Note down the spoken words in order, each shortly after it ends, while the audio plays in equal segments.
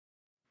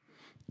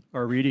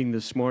Our reading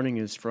this morning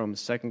is from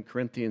 2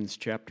 Corinthians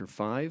chapter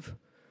 5,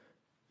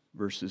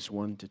 verses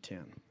 1 to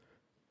 10.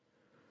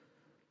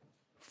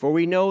 For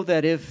we know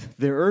that if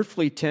the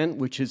earthly tent,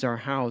 which is our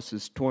house,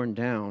 is torn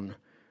down,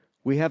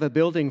 we have a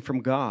building from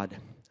God,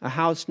 a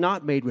house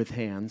not made with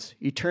hands,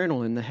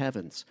 eternal in the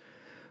heavens.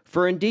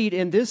 For indeed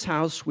in this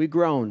house we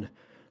groan,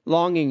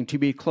 longing to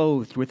be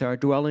clothed with our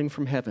dwelling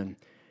from heaven,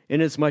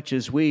 inasmuch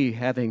as we,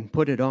 having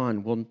put it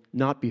on, will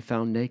not be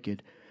found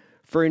naked.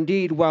 For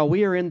indeed, while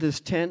we are in this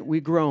tent,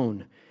 we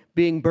groan,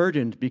 being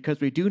burdened,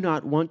 because we do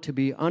not want to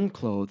be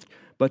unclothed,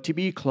 but to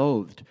be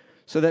clothed,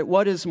 so that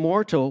what is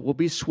mortal will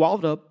be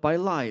swallowed up by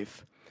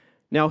life.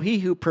 Now he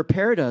who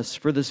prepared us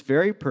for this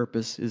very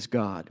purpose is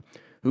God,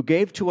 who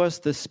gave to us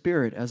the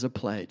Spirit as a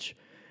pledge.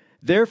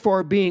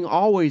 Therefore, being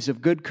always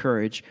of good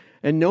courage,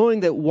 and knowing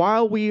that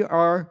while we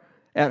are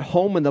at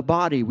home in the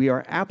body, we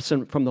are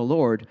absent from the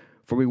Lord,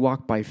 for we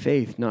walk by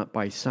faith, not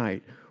by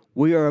sight.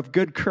 We are of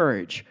good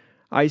courage,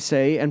 I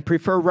say, and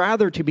prefer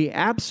rather to be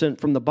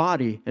absent from the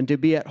body and to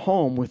be at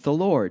home with the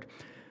Lord.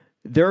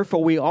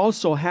 Therefore we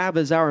also have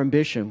as our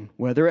ambition,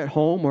 whether at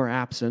home or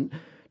absent,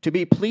 to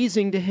be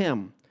pleasing to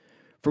Him.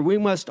 For we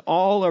must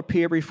all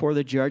appear before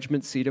the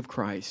judgment seat of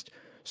Christ,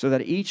 so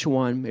that each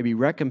one may be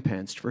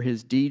recompensed for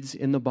his deeds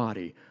in the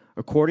body,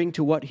 according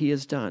to what he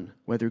has done,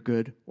 whether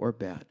good or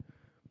bad.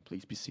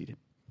 Please be seated.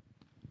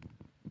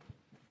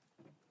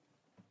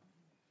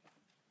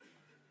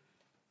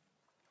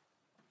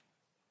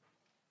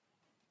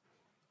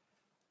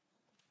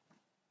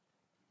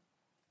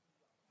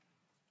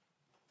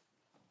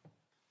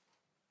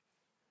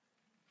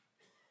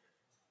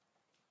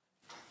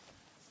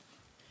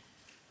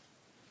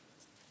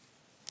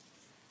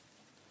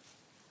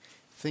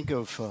 Think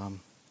of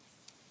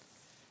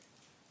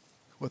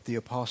what the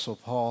Apostle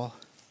Paul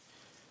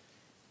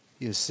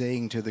is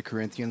saying to the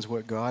Corinthians,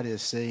 what God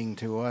is saying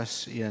to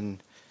us in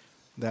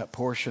that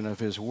portion of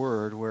his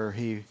word where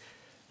he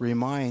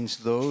reminds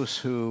those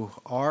who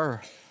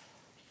are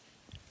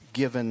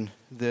given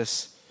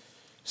this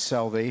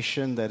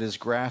salvation that is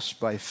grasped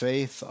by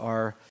faith,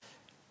 are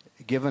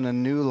given a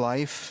new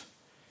life,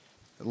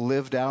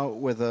 lived out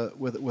with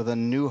a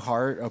new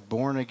heart, a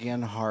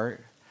born-again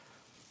heart,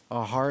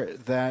 a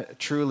heart that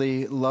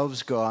truly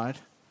loves God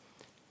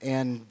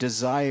and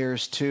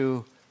desires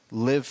to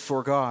live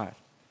for God.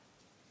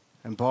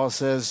 And Paul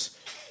says,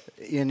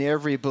 in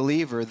every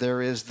believer there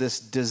is this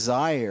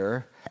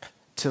desire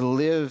to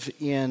live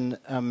in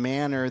a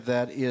manner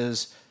that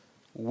is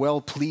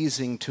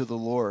well-pleasing to the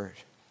Lord.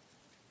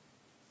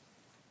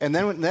 And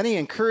then he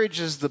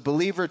encourages the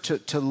believer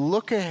to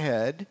look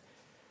ahead,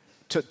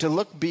 to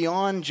look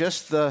beyond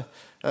just the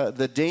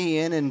day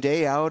in and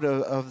day out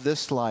of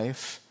this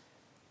life,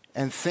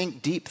 and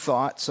think deep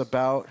thoughts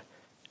about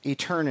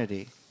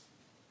eternity.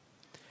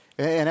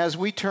 And as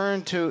we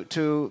turn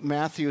to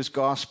Matthew's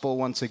gospel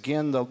once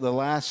again, the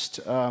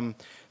last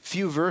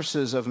few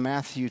verses of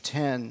Matthew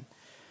 10,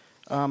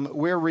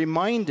 we're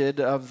reminded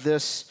of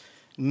this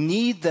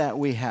need that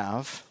we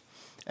have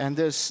and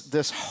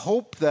this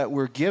hope that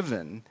we're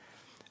given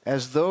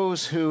as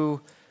those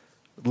who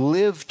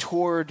live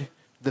toward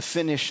the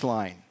finish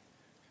line.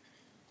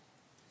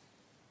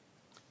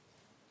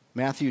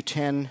 Matthew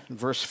 10,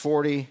 verse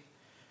 40,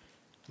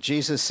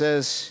 Jesus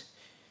says,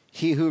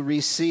 "He who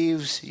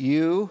receives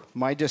you,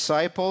 my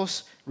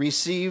disciples,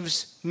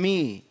 receives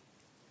me.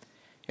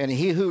 And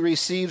he who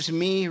receives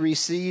me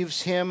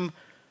receives him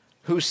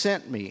who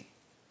sent me.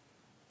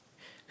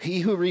 He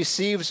who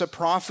receives a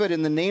prophet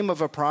in the name of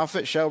a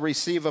prophet shall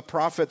receive a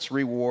prophet's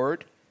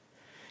reward.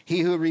 He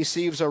who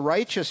receives a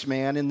righteous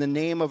man in the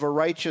name of a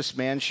righteous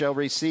man shall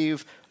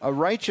receive a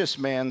righteous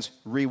man's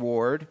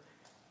reward.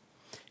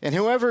 And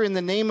whoever in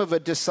the name of a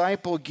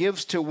disciple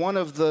gives to one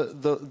of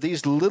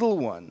these little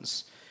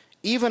ones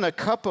even a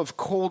cup of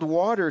cold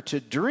water to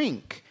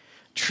drink,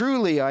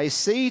 truly I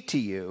say to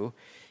you,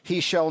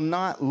 he shall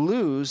not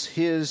lose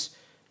his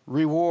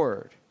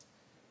reward."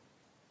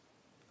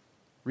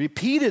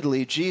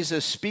 Repeatedly,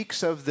 Jesus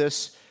speaks of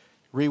this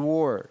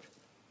reward.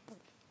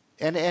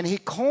 And he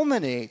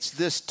culminates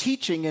this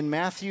teaching in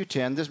Matthew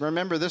 10.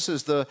 Remember, this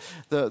is the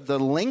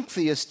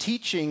lengthiest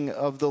teaching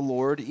of the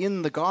Lord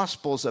in the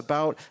Gospels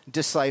about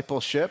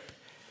discipleship.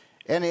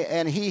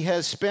 And he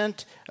has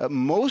spent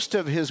most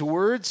of his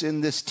words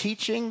in this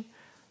teaching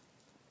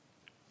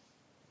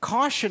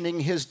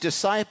cautioning his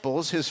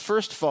disciples, his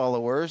first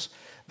followers,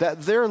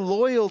 that their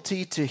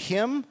loyalty to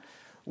him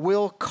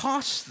will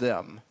cost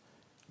them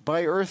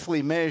by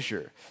earthly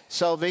measure.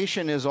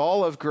 Salvation is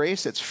all of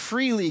grace. It's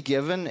freely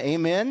given.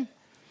 Amen?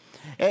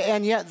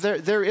 And yet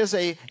there is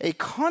a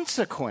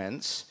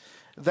consequence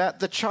that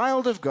the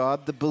child of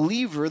God, the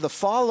believer, the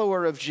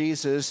follower of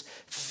Jesus,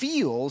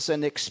 feels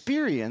and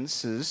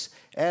experiences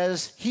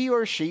as he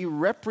or she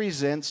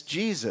represents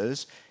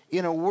Jesus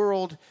in a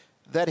world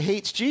that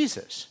hates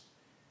Jesus.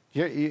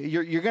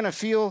 You're going to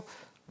feel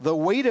the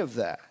weight of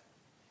that.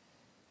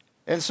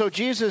 And so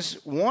Jesus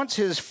wants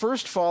his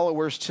first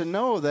followers to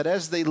know that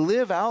as they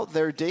live out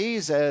their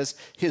days as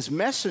his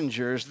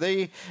messengers,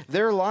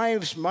 their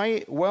lives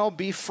might well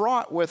be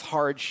fraught with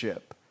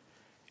hardship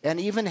and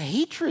even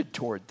hatred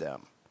toward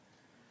them.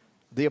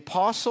 The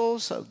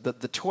apostles,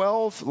 the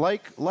 12,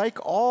 like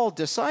all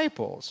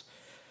disciples,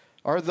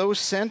 are those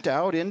sent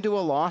out into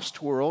a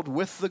lost world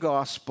with the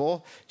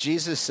gospel.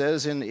 Jesus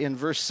says in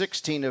verse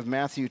 16 of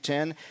Matthew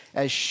 10,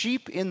 as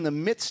sheep in the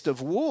midst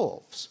of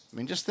wolves. I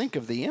mean, just think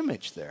of the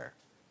image there.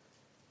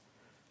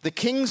 The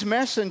king's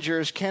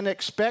messengers can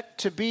expect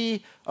to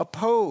be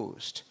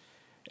opposed,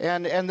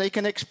 and they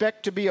can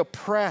expect to be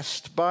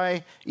oppressed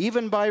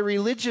even by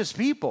religious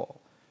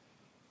people,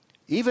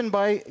 even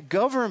by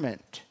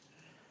government.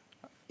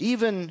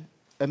 Even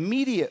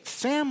immediate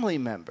family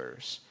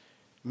members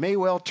may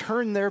well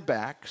turn their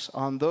backs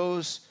on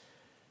those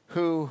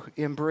who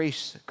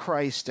embrace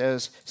Christ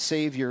as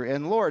Savior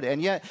and Lord.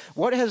 And yet,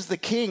 what has the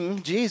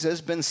King,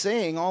 Jesus, been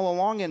saying all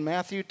along in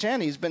Matthew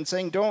 10? He's been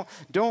saying,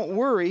 don't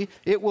worry,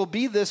 it will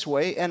be this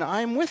way, and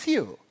I'm with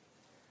you.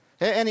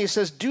 And he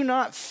says, do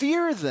not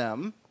fear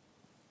them.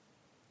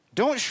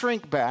 Don't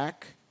shrink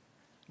back.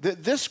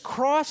 This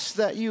cross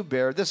that you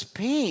bear, this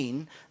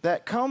pain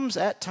that comes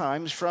at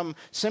times from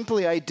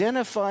simply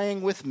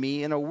identifying with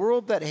me in a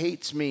world that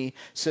hates me,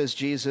 says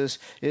Jesus,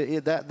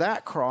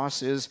 that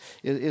cross is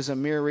a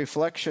mere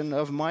reflection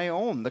of my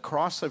own, the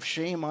cross of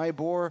shame I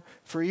bore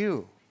for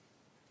you.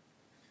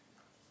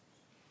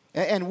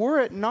 And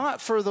were it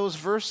not for those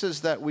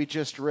verses that we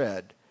just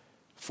read,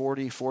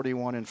 40,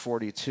 41, and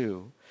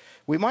 42,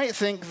 we might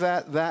think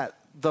that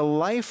the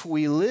life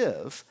we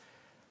live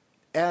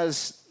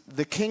as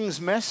the king's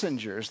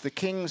messengers, the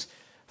king's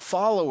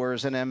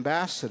followers and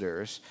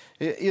ambassadors,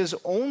 is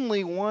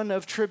only one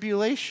of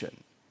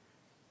tribulation.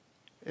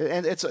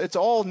 And it's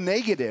all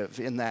negative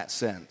in that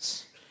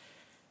sense.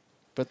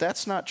 But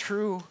that's not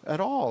true at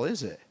all,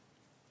 is it?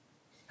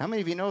 How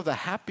many of you know the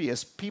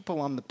happiest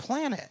people on the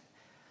planet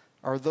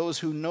are those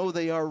who know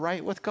they are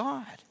right with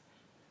God?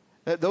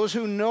 Those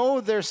who know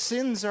their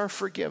sins are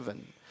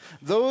forgiven.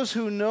 Those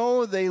who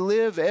know they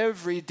live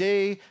every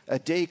day a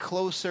day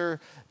closer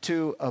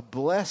to a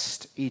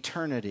blessed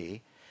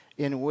eternity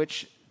in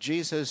which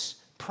Jesus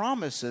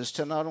promises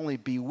to not only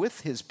be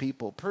with his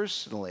people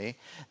personally,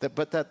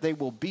 but that they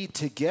will be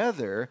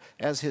together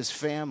as his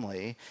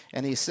family.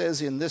 And he says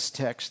in this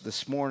text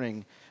this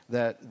morning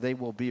that they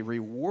will be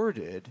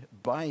rewarded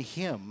by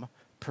him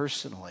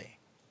personally.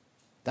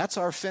 That's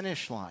our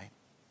finish line.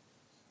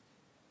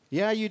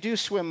 Yeah, you do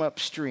swim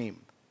upstream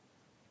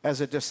as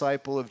a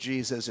disciple of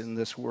Jesus in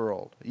this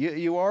world.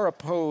 You are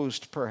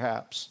opposed,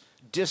 perhaps,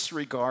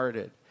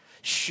 disregarded,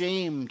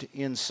 shamed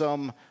in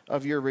some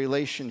of your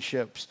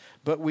relationships,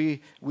 but we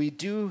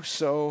do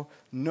so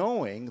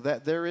knowing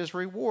that there is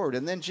reward.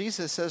 And then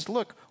Jesus says,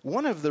 look,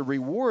 one of the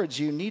rewards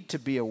you need to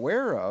be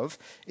aware of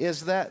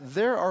is that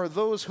there are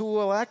those who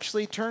will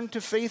actually turn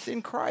to faith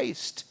in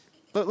Christ.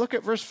 But look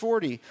at verse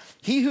 40.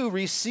 He who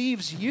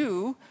receives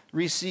you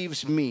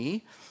receives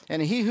me,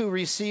 and he who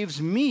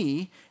receives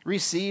me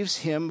receives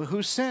him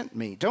who sent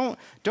me.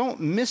 Don't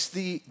miss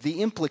the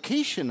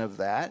implication of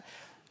that.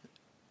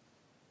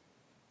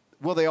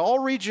 Will they all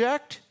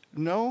reject?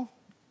 No,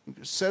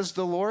 says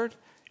the Lord.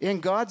 In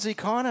God's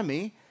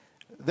economy,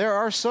 there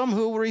are some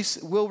who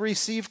will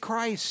receive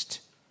Christ.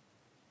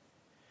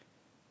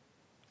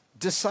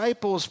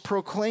 Disciples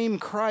proclaim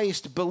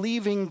Christ,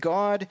 believing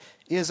God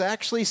is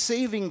actually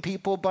saving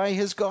people by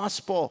his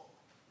gospel.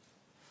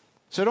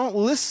 So don't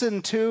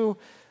listen to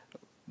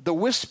the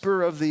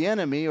whisper of the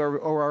enemy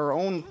or our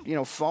own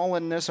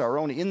fallenness, our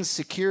own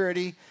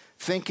insecurity,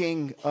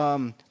 thinking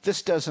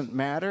this doesn't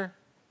matter.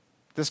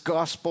 This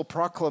gospel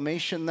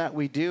proclamation that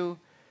we do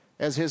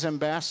as his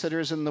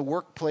ambassadors in the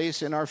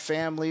workplace, in our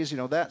families,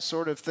 that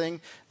sort of thing.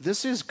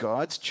 This is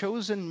God's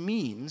chosen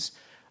means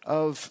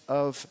of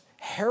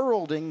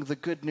heralding the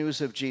good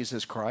news of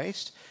Jesus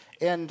Christ.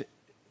 And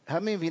how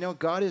many of you know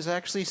God is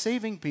actually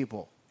saving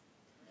people?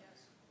 Yes.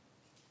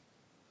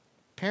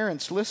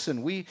 Parents,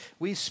 listen, we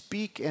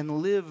speak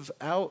and live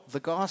out the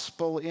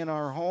gospel in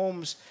our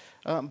homes,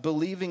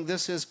 believing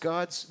this is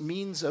God's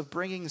means of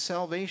bringing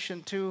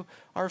salvation to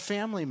our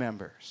family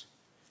members.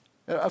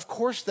 Of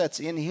course that's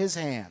in his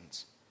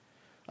hands.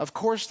 Of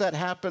course that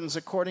happens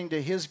according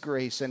to his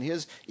grace and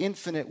his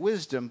infinite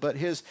wisdom, but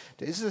is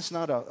this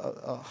not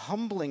a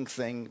humbling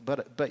thing,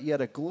 but yet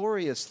a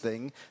glorious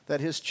thing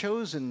that his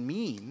chosen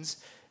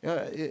means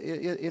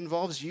it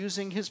involves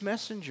using his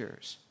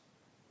messengers?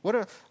 What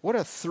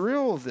a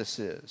thrill this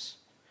is.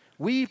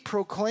 We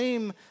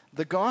proclaim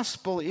the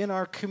gospel in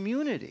our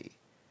community.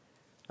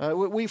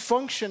 We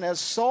function as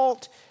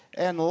salt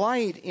and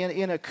light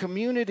in a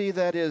community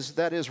that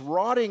is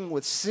rotting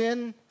with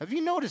sin. Have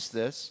you noticed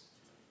this?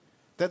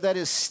 That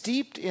is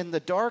steeped in the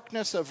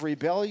darkness of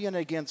rebellion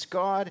against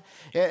God,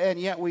 and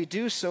yet we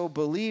do so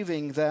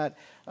believing that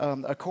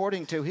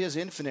according to his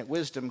infinite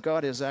wisdom,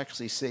 God is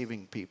actually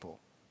saving people.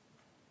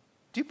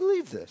 Do you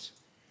believe this?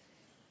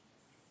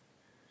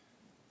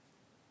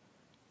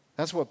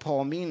 That's what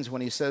Paul means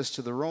when he says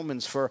to the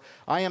Romans, "For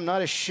I am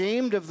not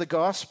ashamed of the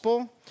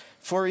gospel,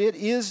 for it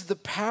is the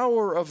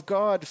power of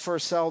God for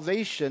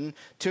salvation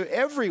to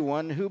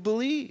everyone who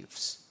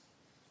believes."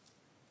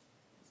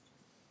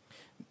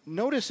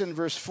 notice in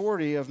verse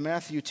 40 of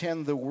Matthew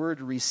 10 the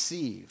word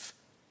receive.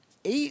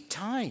 8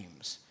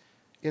 times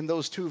in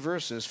those 2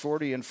 verses,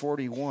 40 and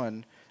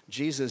 41,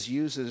 Jesus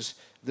uses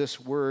this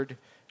word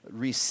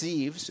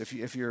receives.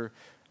 If you're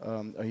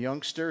a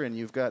youngster and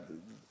you've got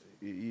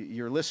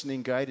your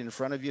listening guide in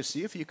front of you,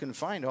 see if you can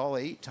find all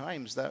 8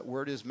 times that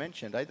word is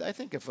mentioned. I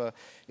think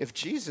if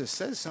Jesus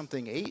says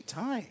something 8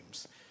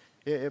 times,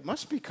 it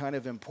must be kind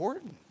of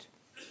important.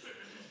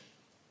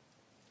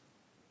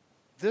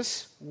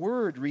 This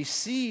word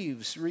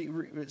receives,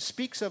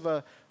 speaks of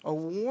a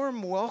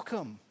warm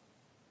welcome.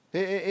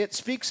 It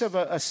speaks of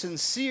a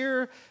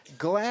sincere,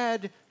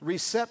 glad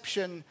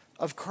reception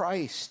of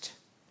Christ.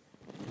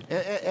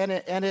 And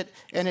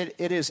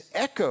it is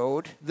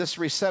echoed, this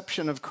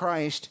reception of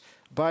Christ,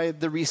 by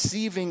the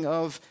receiving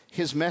of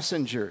his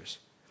messengers.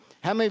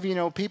 How many of you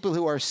know people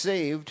who are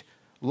saved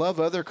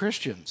love other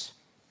Christians?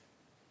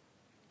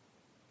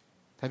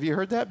 Have you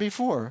heard that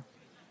before?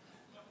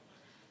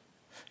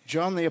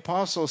 John the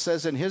Apostle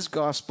says in his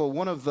gospel,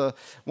 one of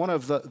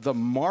the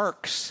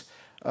marks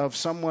of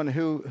someone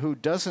who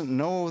doesn't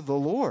know the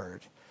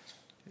Lord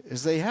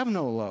is they have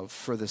no love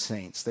for the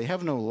saints. They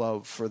have no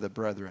love for the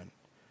brethren.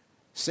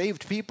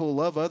 Saved people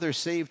love other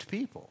saved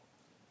people.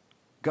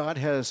 God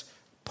has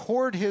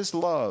poured his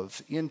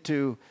love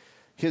into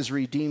his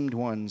redeemed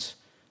ones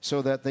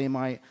so that they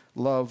might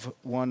love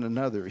one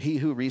another. He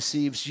who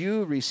receives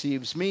you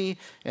receives me,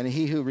 and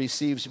he who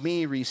receives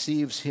me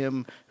receives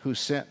him who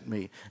sent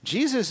me.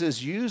 Jesus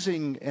is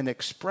using an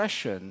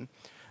expression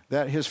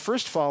that his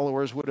first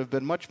followers would have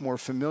been much more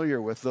familiar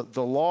with,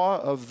 the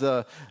law of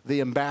the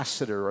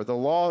ambassador, or the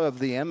law of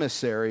the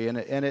emissary. And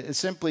it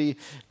simply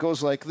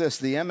goes like this: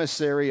 the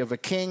emissary of a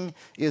king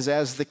is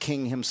as the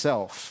king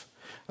himself.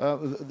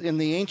 In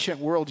the ancient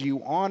world,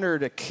 you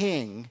honored a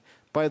king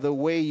by the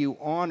way you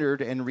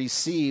honored and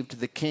received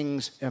the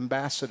king's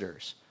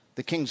ambassadors,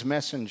 the king's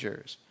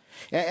messengers.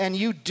 And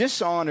you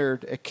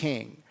dishonored a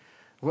king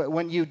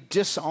when you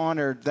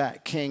dishonored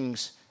that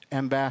king's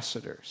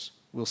ambassadors.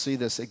 We'll see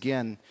this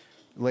again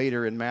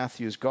later in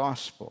Matthew's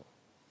gospel.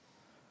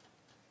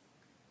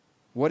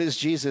 What is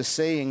Jesus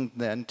saying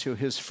then to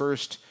his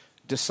first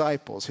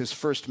disciples, his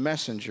first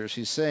messengers?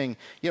 He's saying,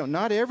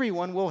 not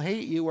everyone will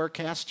hate you or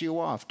cast you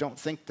off. Don't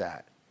think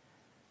that.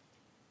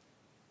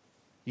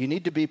 You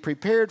need to be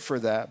prepared for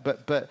that,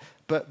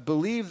 but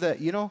believe that,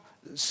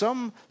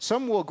 some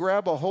will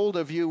grab a hold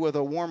of you with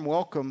a warm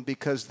welcome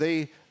because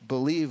they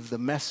believe the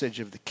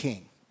message of the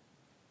king.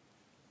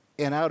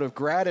 And out of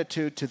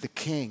gratitude to the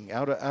king,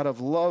 out of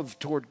love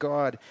toward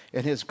God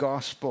and his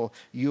gospel,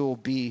 you'll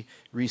be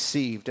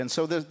received. And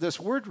so this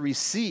word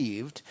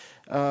received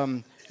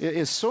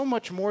is so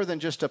much more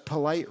than just a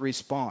polite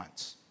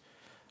response.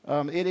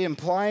 It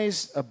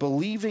implies a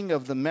believing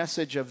of the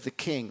message of the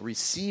king,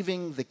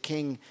 receiving the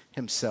king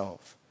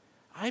himself.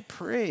 I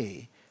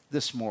pray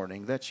this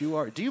morning that you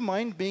are. Do you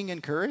mind being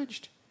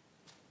encouraged?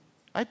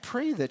 I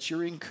pray that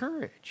you're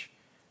encouraged.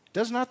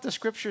 Does not the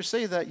scripture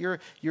say that your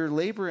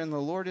labor in the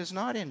Lord is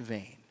not in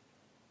vain?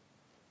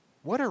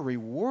 What a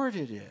reward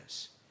it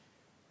is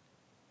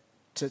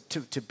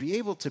to be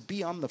able to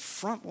be on the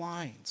front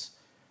lines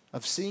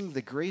of seeing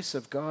the grace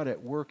of God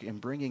at work in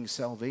bringing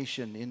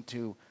salvation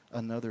into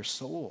another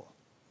soul.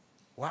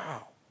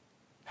 Wow.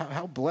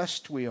 How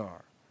blessed we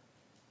are.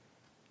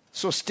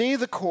 So stay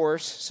the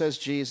course, says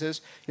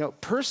Jesus.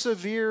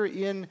 Persevere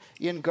in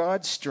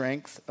God's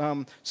strength.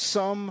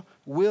 Some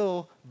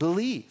will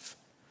believe.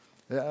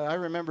 I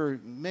remember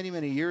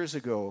many years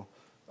ago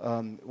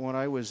when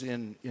I was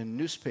in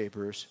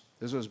newspapers.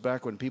 This was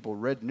back when people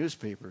read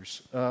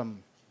newspapers.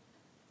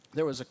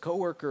 There was a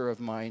coworker of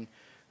mine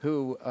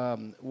who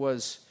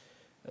was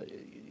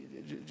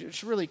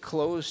just really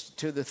closed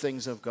to the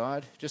things of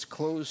God, just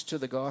closed to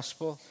the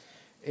gospel.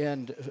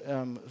 And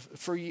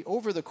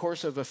over the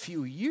course of a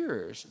few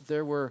years,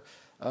 there were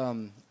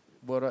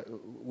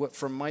what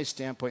from my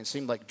standpoint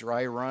seemed like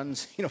dry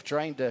runs,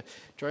 trying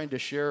to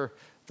share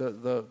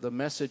the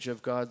message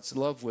of God's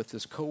love with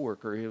this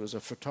coworker. He was a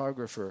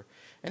photographer,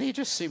 and he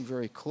just seemed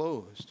very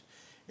closed.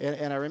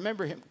 And I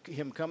remember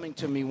him coming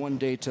to me one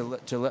day to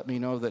let me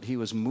know that he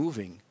was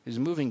moving. He's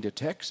moving to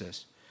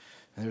Texas.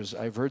 And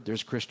I've heard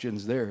there's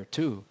Christians there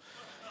too.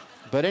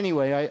 But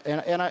anyway,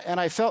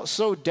 I felt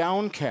so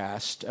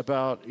downcast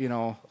about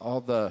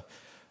all the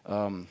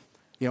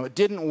it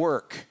didn't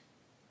work.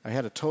 I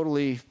had a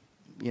totally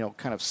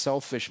kind of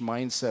selfish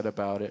mindset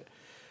about it.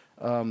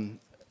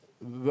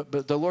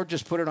 But the Lord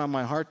just put it on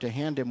my heart to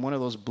hand him one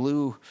of those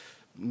blue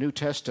New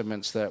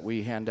Testaments that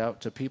we hand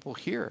out to people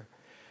here.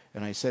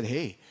 And I said,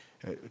 hey,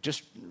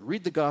 just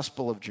read the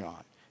Gospel of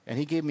John. And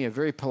he gave me a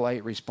very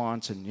polite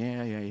response, and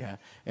yeah.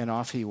 And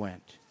off he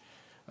went.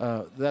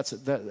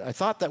 I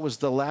thought that was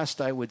the last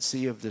I would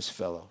see of this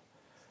fellow.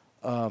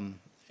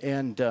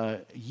 And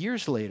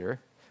years later,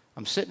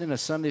 I'm sitting in a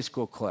Sunday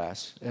school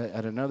class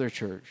at another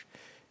church,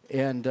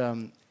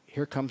 and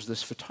here comes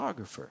this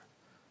photographer,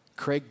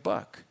 Craig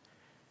Buck.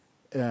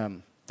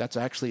 That's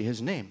actually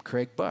his name,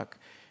 Craig Buck.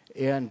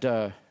 And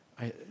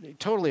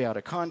totally out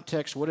of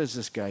context, what is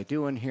this guy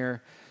doing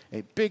here?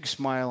 a big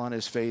smile on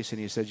his face,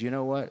 and he said, you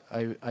know what?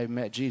 I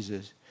met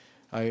Jesus.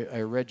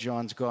 I read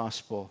John's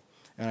gospel,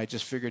 and I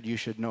just figured you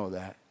should know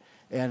that.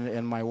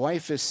 And my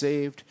wife is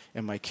saved,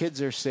 and my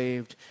kids are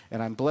saved,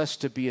 and I'm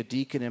blessed to be a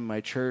deacon in my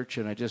church,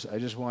 and I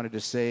just wanted to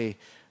say,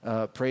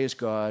 praise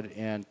God,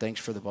 and thanks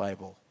for the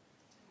Bible.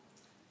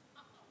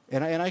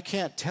 And I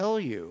can't tell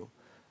you,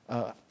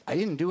 I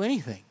didn't do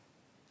anything.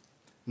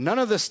 None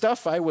of the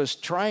stuff I was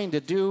trying to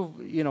do,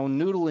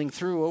 noodling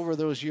through over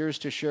those years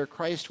to share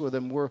Christ with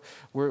them were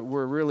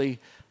really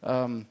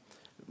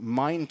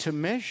mine to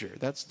measure.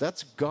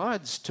 That's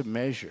God's to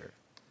measure.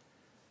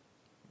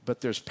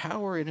 But there's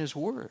power in his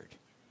word.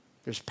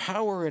 There's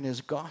power in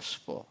his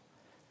gospel.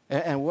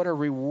 And what a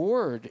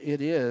reward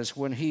it is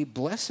when he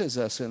blesses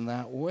us in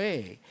that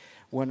way,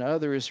 when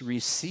others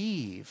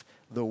receive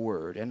the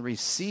word and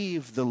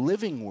receive the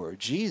living word,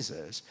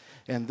 Jesus,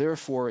 and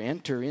therefore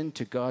enter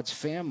into God's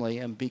family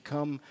and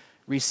become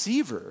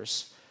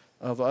receivers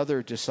of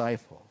other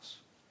disciples.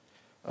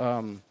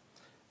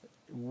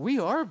 We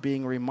are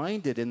being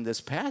reminded in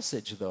this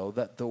passage, though,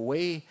 that the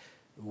way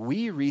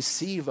we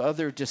receive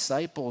other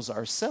disciples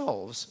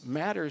ourselves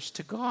matters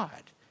to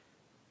God.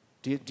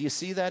 Do you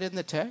see that in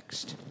the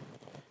text?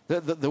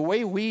 The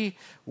way we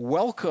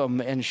welcome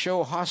and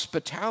show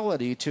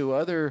hospitality to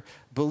other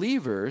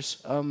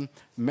believers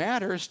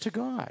matters to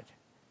God.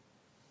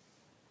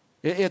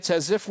 It's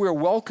as if we're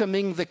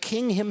welcoming the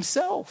King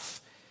himself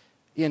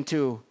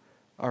into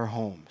our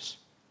homes.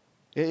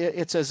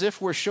 It's as if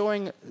we're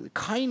showing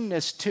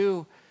kindness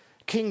to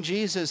King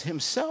Jesus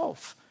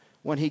himself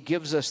when he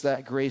gives us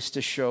that grace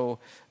to show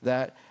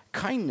that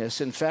kindness.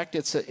 In fact,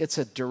 it's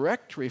a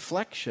direct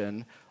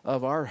reflection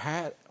of our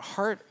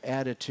heart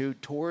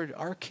attitude toward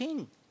our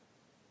King,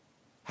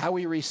 how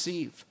we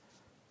receive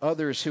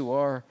others who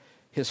are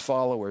his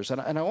followers.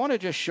 And I want to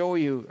just show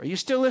you, are you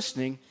still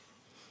listening?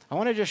 I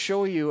want to just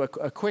show you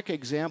a quick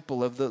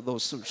example of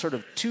those sort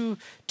of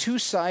two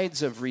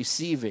sides of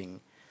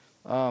receiving.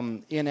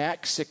 In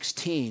Acts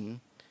 16,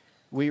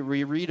 we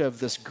read of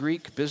this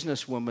Greek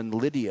businesswoman,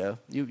 Lydia.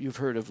 You've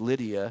heard of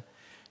Lydia.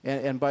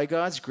 And by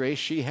God's grace,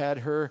 she had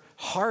her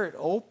heart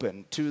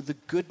open to the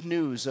good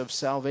news of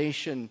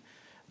salvation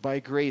by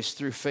grace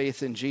through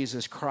faith in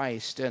Jesus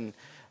Christ. And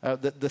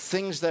the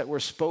things that were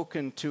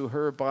spoken to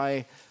her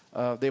by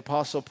the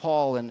Apostle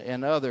Paul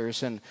and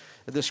others. And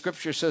the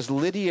scripture says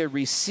Lydia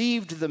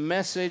received the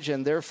message,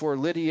 and therefore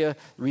Lydia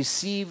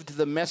received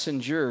the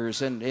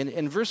messengers. And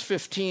in verse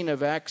 15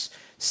 of Acts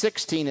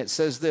 16, it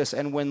says this,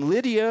 and when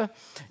Lydia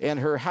and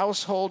her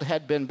household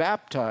had been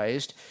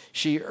baptized,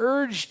 she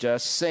urged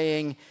us,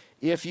 saying,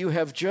 if you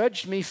have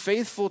judged me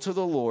faithful to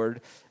the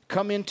Lord,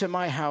 come into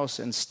my house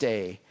and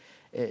stay.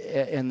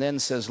 And then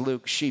says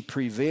Luke, she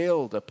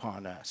prevailed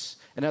upon us.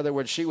 In other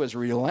words, she was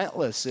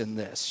relentless in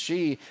this.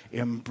 She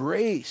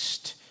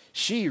embraced,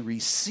 she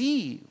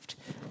received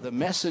the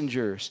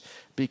messengers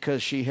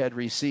because she had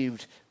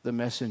received the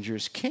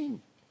messenger's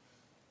king.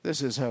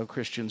 This is how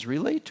Christians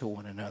relate to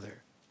one another.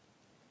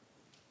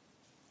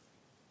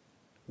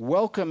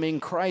 Welcoming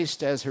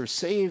Christ as her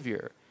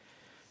Savior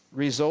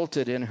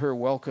resulted in her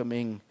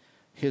welcoming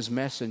his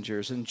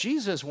messengers. And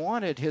Jesus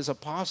wanted his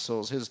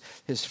apostles,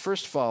 his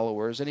first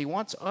followers, and he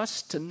wants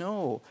us to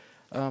know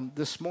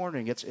this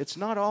morning, it's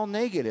not all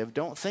negative.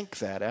 Don't think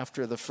that.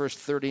 After the first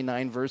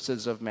 39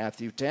 verses of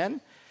Matthew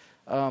 10,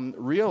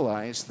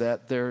 realize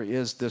that there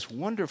is this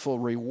wonderful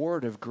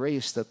reward of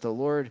grace that the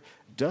Lord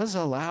does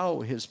allow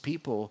his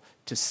people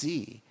to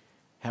see,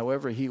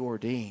 however he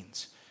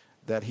ordains,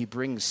 that he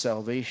brings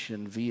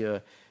salvation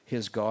via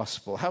his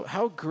gospel.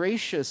 How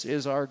gracious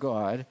is our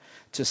God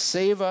to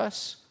save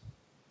us,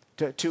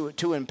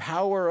 to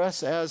empower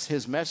us as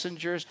his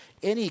messengers.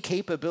 Any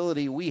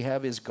capability we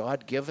have is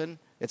God-given.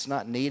 It's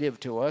not native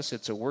to us.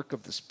 It's a work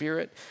of the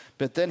Spirit.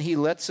 But then he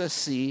lets us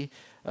see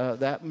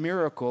that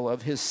miracle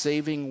of his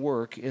saving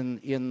work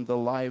in the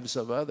lives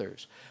of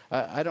others.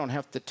 I don't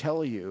have to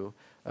tell you,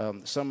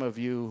 some of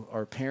you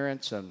are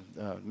parents, and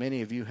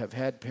many of you have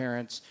had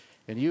parents,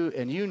 and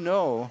you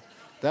know,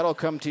 that'll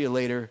come to you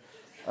later.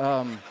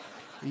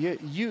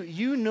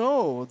 You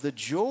know the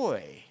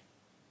joy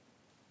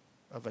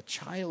of a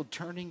child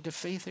turning to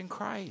faith in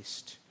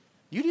Christ.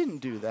 You didn't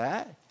do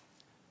that,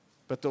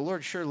 but the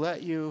Lord sure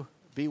let you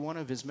be one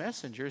of his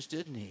messengers,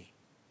 didn't he?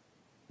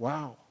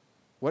 Wow.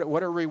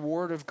 What a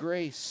reward of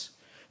grace.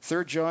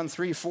 3 John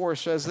 3:4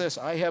 says this,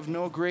 I have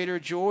no greater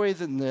joy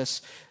than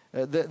this,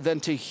 than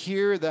to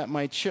hear that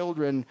my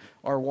children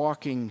are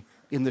walking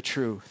in the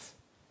truth.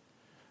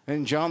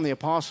 And John the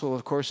Apostle,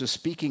 of course, is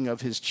speaking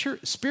of his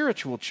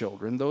spiritual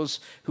children, those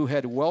who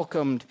had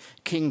welcomed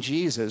King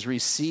Jesus,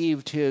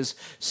 received his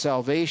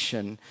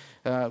salvation,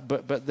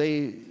 but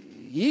they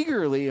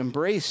eagerly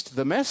embraced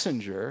the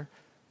messenger,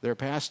 their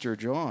pastor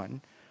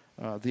John,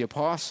 the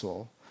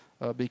apostle,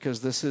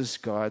 because this is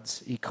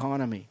God's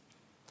economy.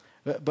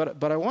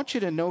 But I want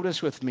you to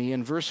notice with me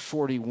in verse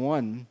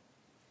 41,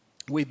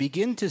 we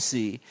begin to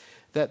see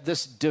that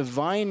this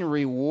divine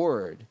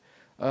reward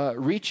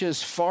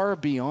reaches far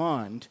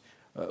beyond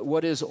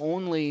what is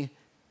only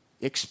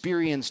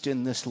experienced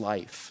in this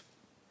life.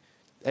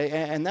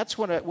 And that's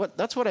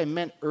what I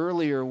meant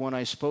earlier when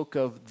I spoke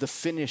of the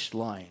finish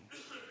line.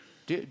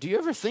 Do you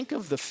ever think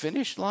of the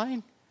finish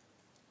line?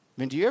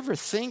 I mean, do you ever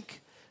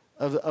think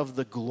of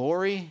the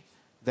glory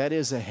that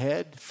is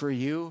ahead for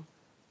you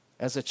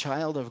as a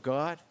child of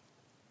God?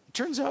 It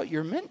turns out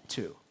you're meant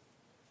to.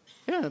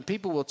 Yeah,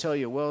 people will tell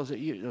you, well,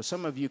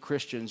 some of you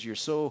Christians, you're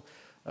so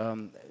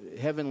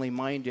heavenly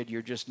minded,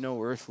 you're just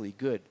no earthly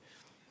good.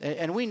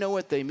 And we know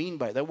what they mean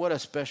by that. What a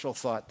special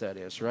thought that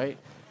is, right?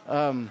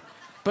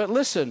 But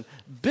listen,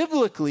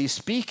 biblically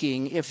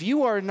speaking, if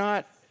you are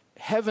not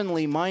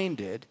heavenly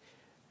minded,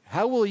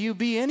 how will you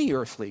be any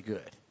earthly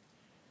good?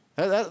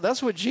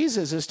 That's what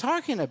Jesus is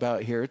talking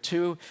about here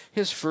to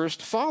his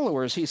first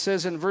followers. He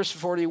says in verse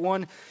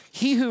 41,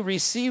 he who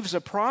receives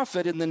a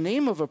prophet in the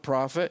name of a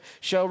prophet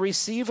shall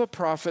receive a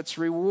prophet's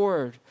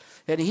reward.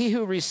 And he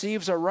who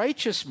receives a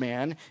righteous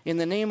man in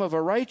the name of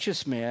a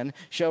righteous man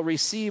shall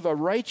receive a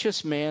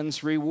righteous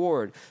man's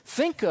reward.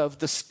 Think of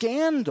the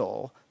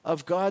scandal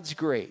of God's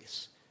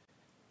grace.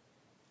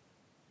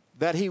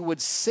 That he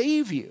would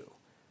save you,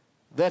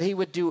 that he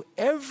would do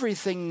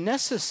everything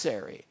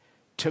necessary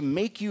to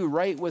make you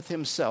right with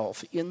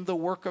himself in the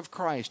work of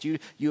Christ.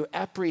 You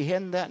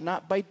apprehend that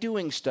not by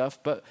doing stuff,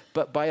 but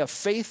by a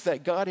faith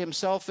that God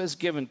himself has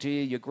given to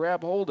you. You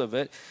grab hold of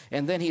it,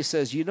 and then he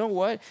says, you know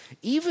what?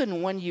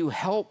 Even when you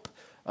help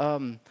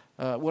one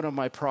of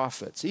my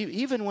prophets,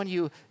 even when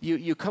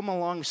you come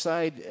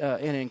alongside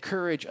and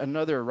encourage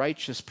another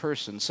righteous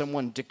person,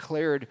 someone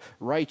declared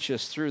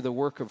righteous through the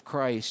work of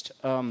Christ,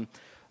 I'll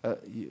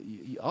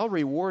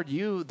reward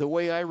you the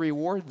way I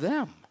reward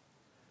them.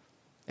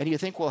 And you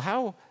think, well,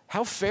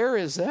 how fair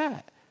is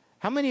that?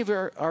 How many of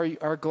you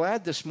are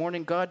glad this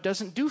morning God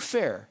doesn't do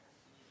fair?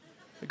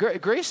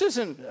 Grace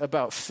isn't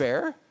about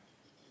fair.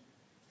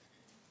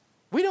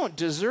 We don't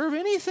deserve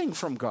anything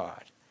from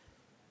God.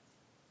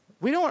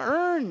 We don't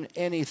earn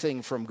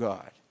anything from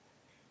God.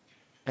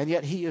 And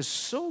yet he is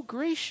so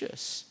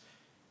gracious.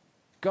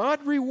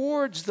 God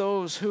rewards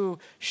those who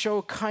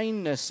show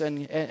kindness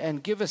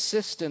and give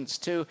assistance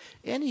to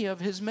any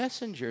of his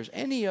messengers,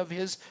 any of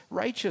his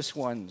righteous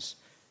ones,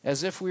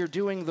 as if we're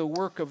doing the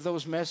work of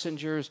those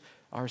messengers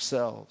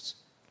ourselves.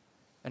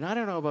 And I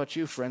don't know about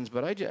you, friends,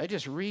 but I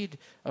just read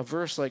a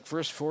verse like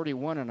verse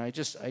 41, and I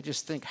just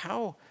think,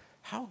 how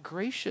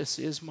gracious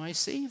is my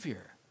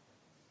Savior?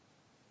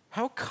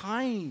 How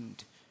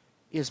kind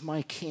is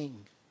my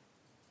King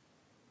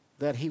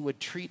that he would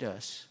treat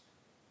us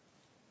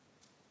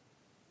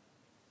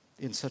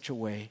in such a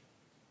way.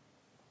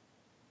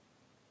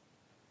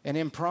 And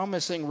in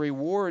promising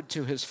reward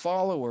to his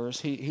followers,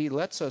 he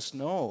lets us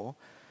know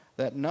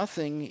that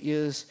nothing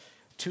is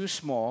too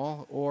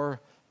small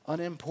or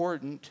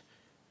unimportant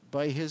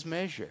by his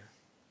measure.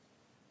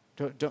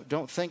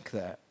 Don't think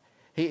that.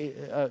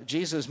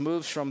 Jesus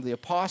moves from the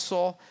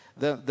apostle,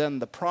 then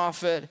the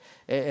prophet,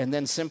 and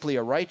then simply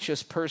a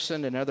righteous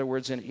person. In other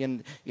words,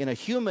 in a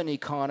human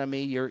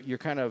economy, you're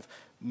kind of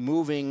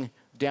moving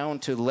down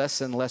to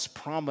less and less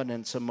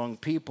prominence among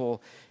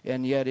people.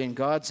 And yet in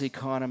God's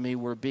economy,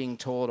 we're being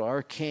told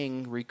our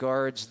King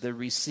regards the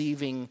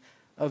receiving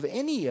of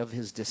any of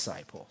his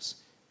disciples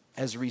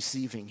as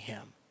receiving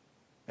him,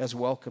 as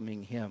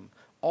welcoming him.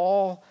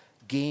 All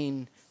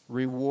gain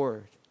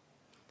reward.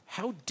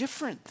 How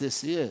different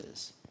this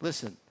is.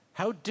 Listen,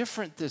 how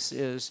different this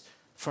is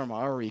from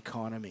our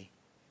economy,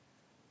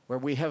 where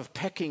we have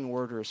pecking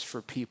orders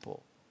for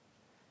people,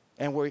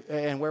 and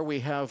where we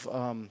have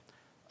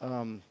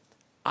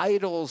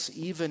idols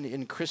even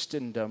in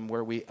Christendom,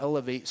 where we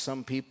elevate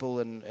some people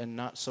and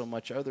not so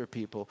much other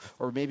people.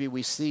 Or maybe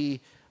we see,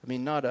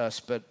 not us,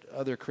 but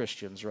other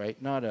Christians,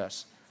 right? Not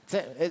us.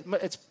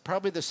 It's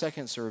probably the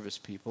second service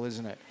people,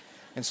 isn't it?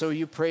 And so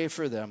you pray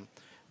for them.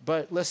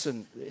 But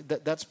listen,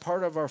 that's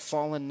part of our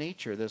fallen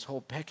nature, this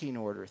whole pecking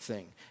order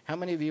thing. How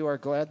many of you are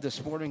glad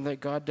this morning that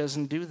God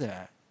doesn't do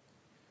that?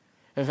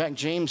 In fact,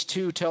 James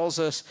 2 tells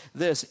us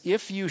this: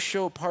 if you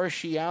show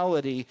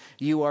partiality,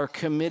 you are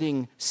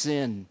committing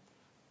sin.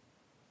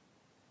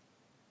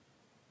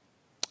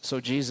 So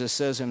Jesus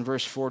says in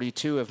verse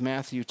 42 of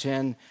Matthew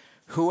 10,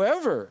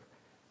 whoever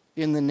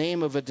in the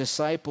name of a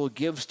disciple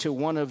gives to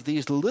one of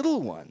these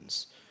little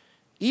ones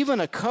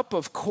even a cup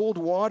of cold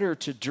water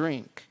to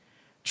drink,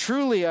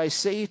 truly I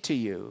say to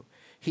you,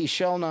 he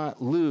shall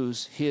not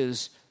lose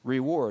his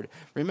reward.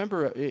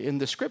 Remember, in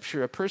the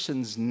scripture, a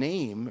person's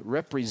name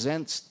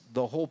represents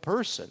the whole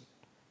person.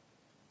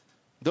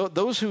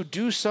 Those who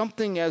do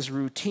something as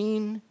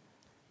routine,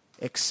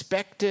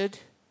 expected,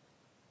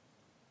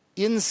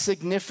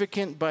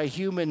 insignificant by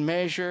human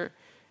measure,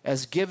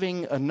 as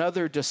giving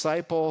another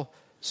disciple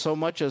so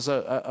much as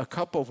a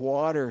cup of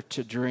water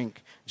to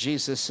drink,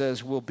 Jesus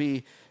says will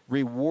be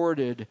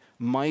rewarded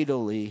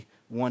mightily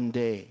one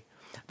day.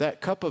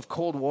 That cup of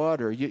cold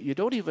water, you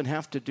don't even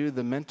have to do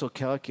the mental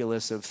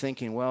calculus of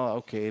thinking, well,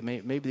 okay,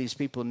 maybe these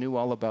people knew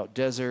all about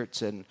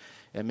deserts, and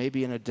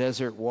maybe in a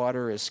desert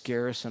water is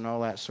scarce and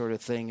all that sort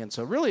of thing. And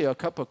so really a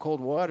cup of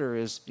cold water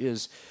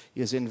is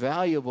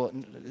invaluable.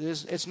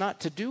 It's not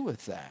to do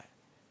with that.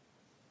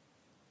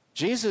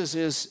 Jesus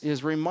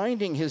is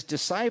reminding his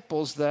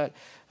disciples that,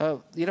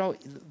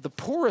 the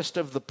poorest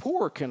of the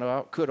poor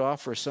could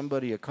offer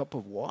somebody a cup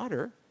of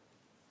water.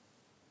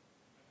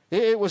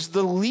 It was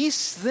the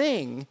least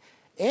thing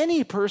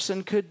any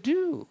person could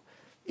do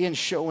in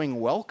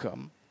showing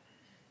welcome,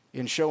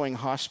 in showing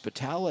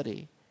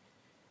hospitality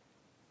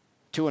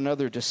to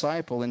another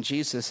disciple. And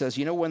Jesus says,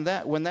 when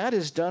that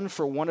is done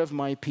for one of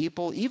my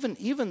people,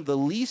 even the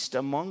least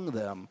among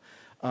them,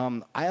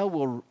 I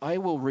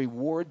will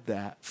reward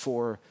that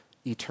for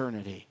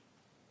eternity.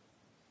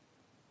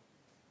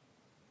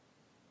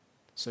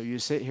 So you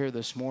sit here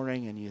this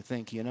morning and you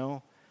think,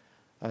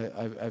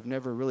 I've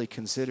never really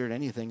considered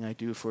anything I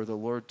do for the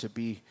Lord to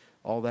be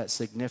all that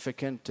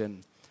significant,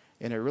 and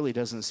it really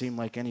doesn't seem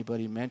like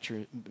anybody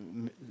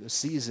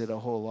sees it a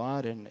whole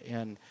lot,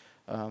 and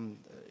I'm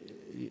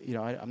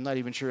not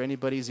even sure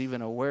anybody's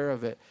even aware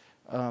of it.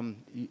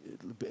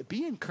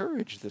 Be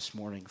encouraged this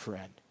morning,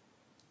 friend.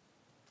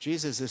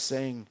 Jesus is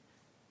saying,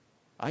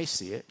 I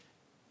see it.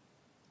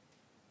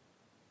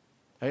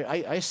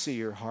 I see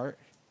your heart.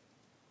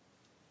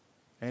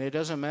 And it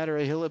doesn't matter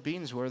a hill of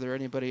beans whether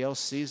anybody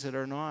else sees it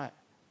or not.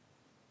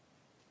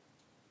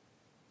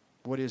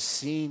 What is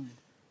seen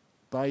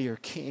by your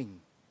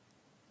King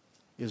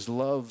is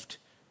loved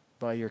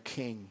by your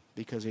King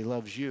because he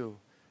loves you.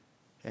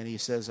 And he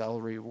says,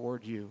 I'll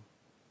reward you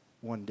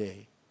one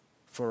day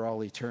for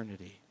all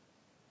eternity.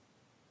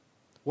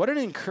 What an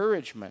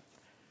encouragement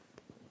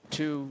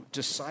to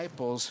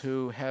disciples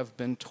who have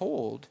been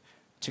told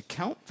to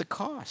count the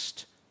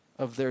cost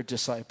of their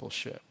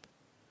discipleship.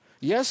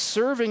 Yes,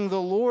 serving the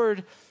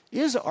Lord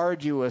is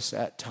arduous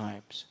at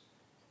times.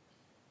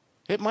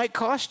 It might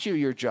cost you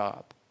your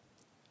job.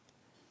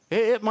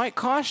 It might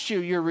cost you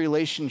your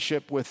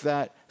relationship with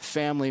that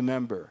family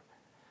member.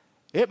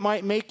 It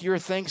might make your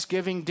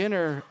Thanksgiving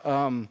dinner,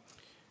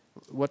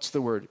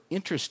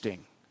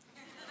 interesting.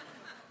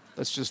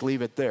 Let's just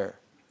leave it there.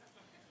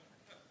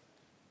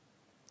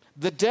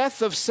 The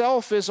death of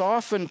self is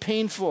often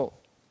painful.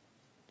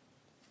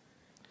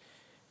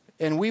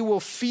 And we will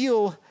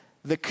feel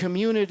the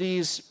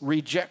community's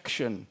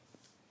rejection.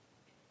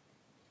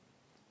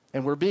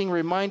 And we're being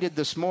reminded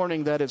this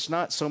morning that it's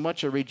not so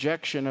much a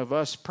rejection of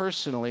us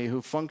personally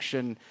who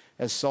function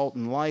as salt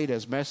and light,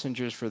 as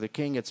messengers for the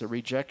King. It's a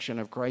rejection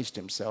of Christ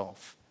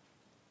himself.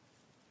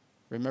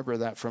 Remember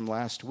that from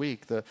last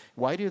week.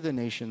 Why do the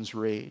nations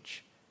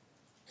rage?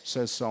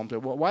 Says Psalm 2.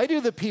 Why do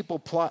the people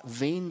plot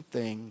vain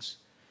things?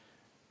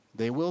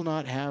 They will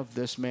not have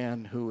this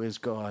man who is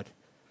God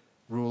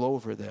rule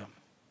over them.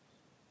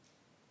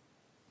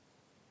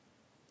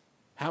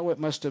 How it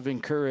must have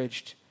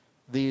encouraged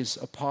these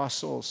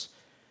apostles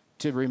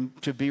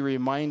to be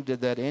reminded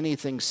that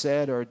anything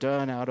said or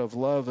done out of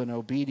love and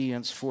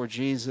obedience for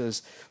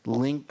Jesus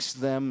links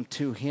them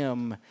to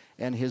him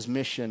and his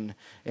mission,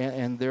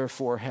 and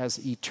therefore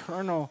has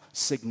eternal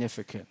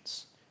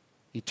significance.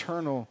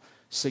 Eternal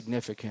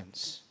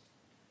significance.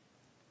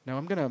 Now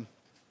I'm going to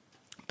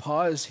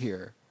pause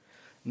here,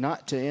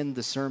 not to end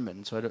the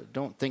sermon, so I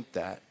don't think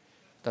that.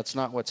 That's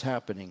not what's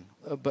happening.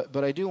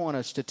 But I do want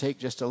us to take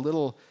just a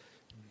little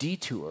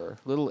detour,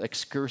 little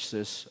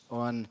excursus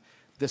on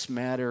this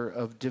matter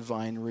of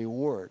divine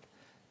reward.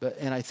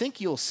 And I think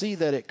you'll see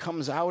that it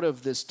comes out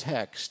of this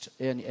text,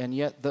 and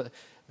yet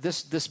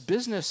this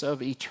business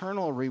of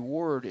eternal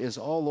reward is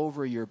all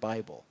over your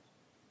Bible.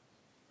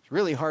 It's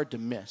really hard to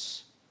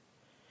miss.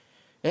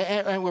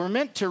 And we're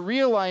meant to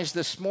realize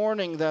this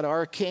morning that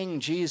our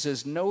King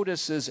Jesus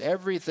notices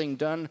everything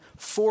done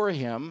for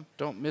him.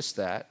 Don't miss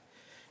that.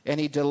 And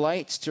he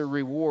delights to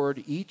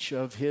reward each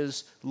of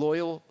his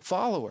loyal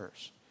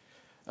followers.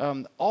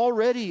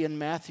 Already in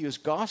Matthew's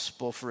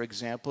gospel, for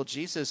example,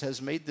 Jesus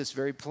has made this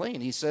very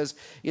plain. He says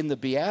in the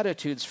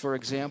Beatitudes, for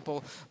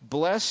example,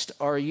 blessed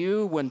are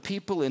you when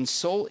people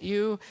insult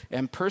you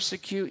and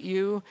persecute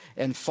you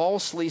and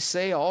falsely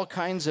say all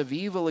kinds of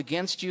evil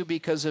against you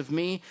because of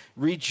me.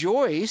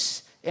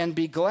 Rejoice and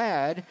be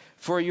glad,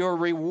 for your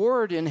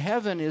reward in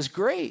heaven is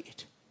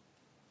great.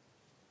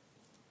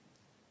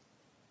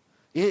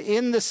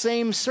 In the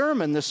same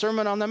sermon, the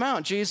Sermon on the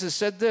Mount, Jesus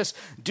said this,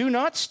 do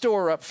not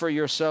store up for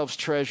yourselves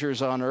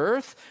treasures on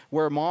earth,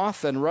 where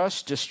moth and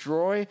rust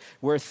destroy,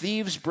 where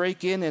thieves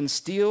break in and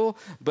steal,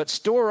 but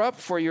store up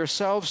for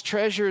yourselves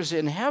treasures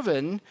in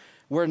heaven,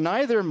 where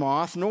neither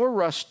moth nor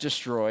rust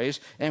destroys,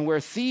 and where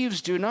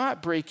thieves do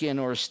not break in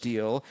or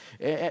steal.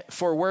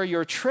 For where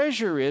your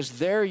treasure is,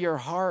 there your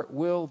heart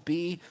will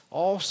be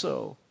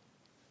also.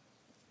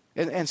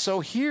 And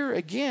so here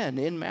again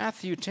in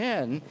Matthew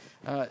 10,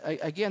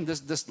 again,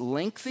 this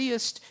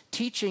lengthiest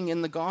teaching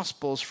in the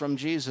Gospels from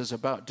Jesus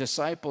about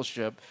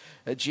discipleship,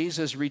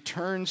 Jesus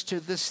returns to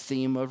this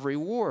theme of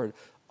reward.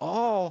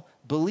 All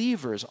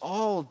believers,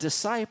 all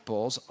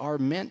disciples are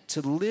meant to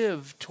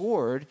live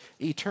toward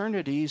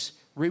eternity's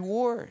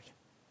reward.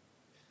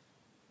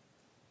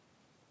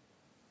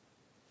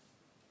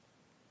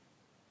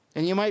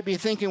 And you might be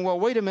thinking, well,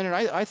 wait a minute,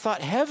 I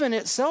thought heaven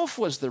itself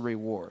was the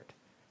reward.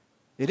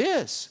 It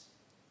is.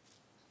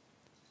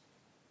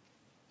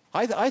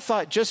 I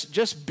thought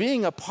just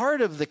being a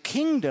part of the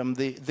kingdom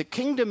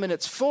in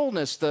its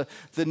fullness, the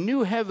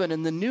new heaven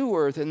and the new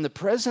earth, in the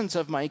presence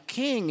of my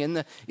King,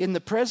 in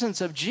the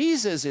presence of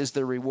Jesus is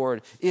the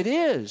reward. It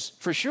is,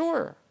 for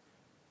sure.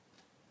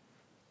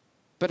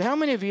 But how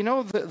many of you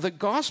know the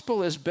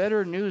gospel is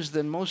better news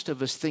than most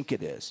of us think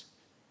it is?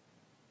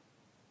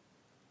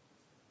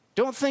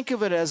 Don't think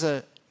of it as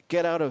a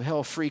get out of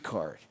hell free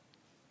card.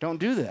 Don't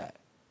do that.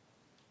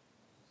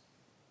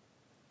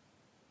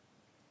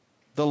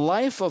 The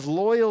life of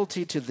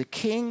loyalty to the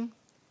King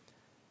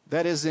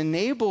that is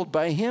enabled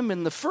by him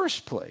in the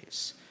first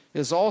place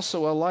is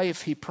also a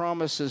life he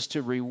promises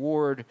to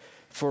reward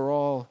for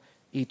all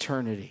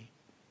eternity.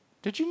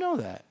 Did you know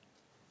that?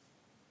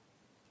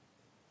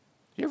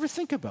 You ever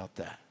think about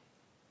that?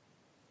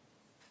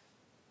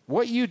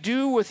 What you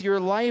do with your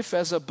life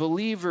as a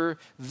believer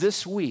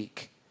this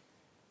week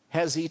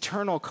has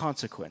eternal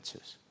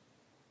consequences.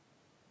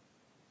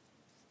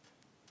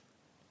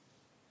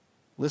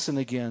 Listen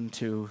again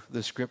to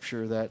the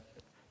scripture that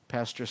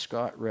Pastor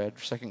Scott read,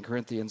 2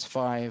 Corinthians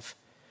 5.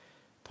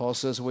 Paul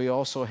says, we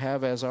also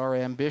have as our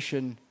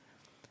ambition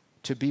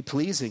to be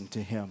pleasing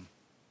to him.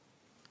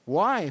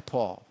 Why,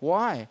 Paul?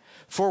 Why?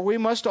 For we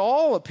must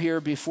all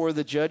appear before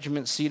the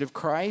judgment seat of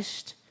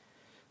Christ,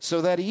 so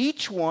that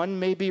each one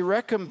may be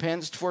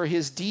recompensed for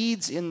his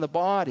deeds in the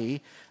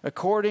body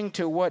according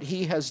to what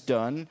he has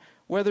done,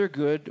 whether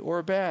good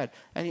or bad.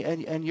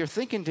 And you're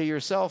thinking to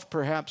yourself,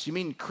 perhaps, you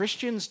mean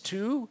Christians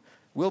too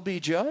will be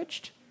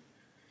judged?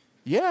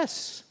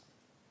 Yes.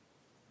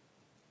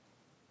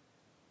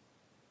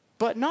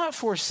 But not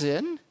for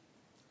sin.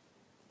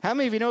 How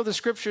many of you know the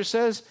scripture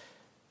says,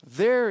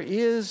 there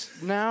is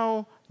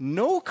now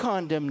no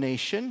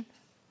condemnation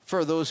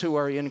for those who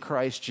are in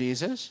Christ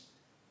Jesus?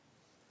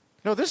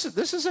 No, this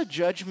is a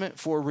judgment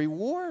for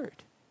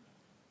reward.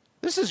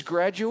 This is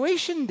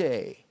graduation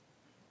day.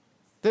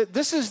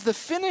 This is the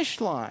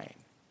finish line.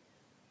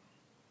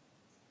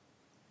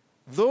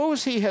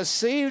 Those he has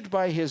saved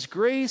by his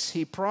grace,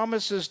 he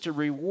promises to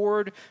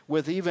reward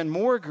with even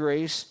more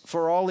grace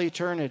for all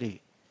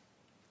eternity.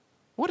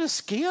 What a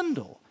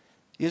scandal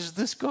is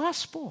this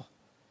gospel.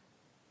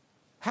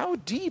 How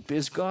deep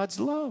is God's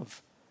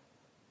love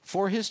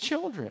for his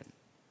children?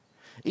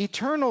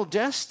 Eternal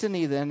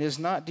destiny, then, is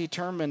not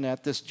determined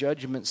at this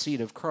judgment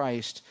seat of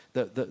Christ,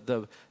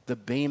 the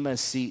Bema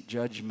seat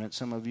judgment.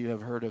 Some of you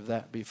have heard of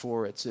that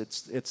before. It's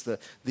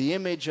the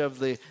image of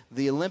the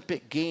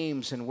Olympic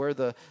Games, and where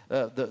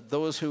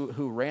those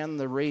who ran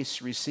the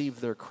race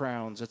received their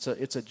crowns.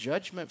 It's a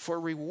judgment for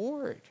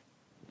reward,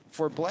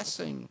 for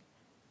blessing,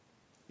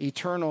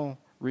 eternal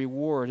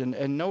reward.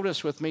 And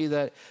notice with me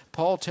that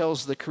Paul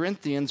tells the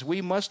Corinthians,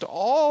 we must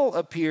all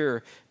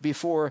appear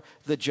before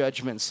the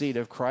judgment seat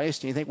of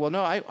Christ. And you think, well,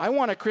 no, I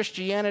want a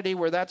Christianity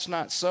where that's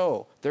not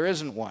so. There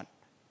isn't one.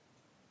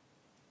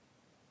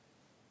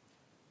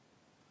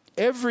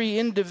 Every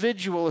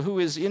individual who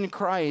is in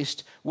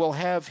Christ will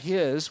have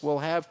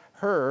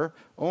her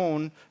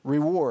own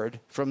reward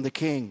from the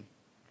King.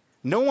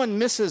 No one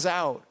misses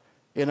out,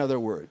 in other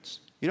words.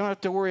 You don't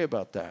have to worry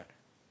about that.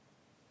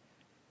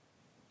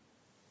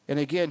 And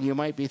again, you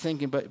might be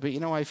thinking, but you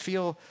know, I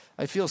feel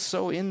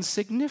so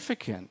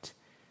insignificant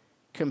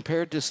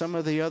compared to some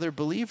of the other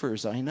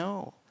believers I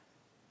know.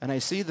 And I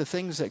see the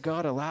things that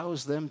God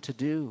allows them to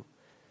do.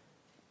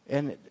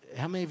 And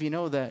how many of you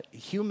know that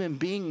human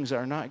beings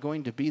are not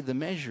going to be the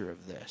measure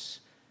of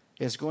this?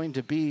 It's going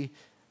to be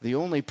the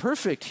only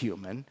perfect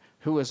human,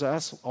 who is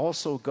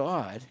also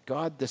God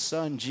the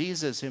Son,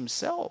 Jesus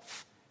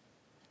himself,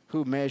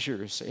 who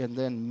measures and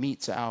then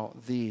metes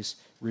out these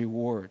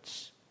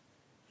rewards.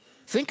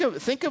 Think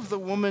of the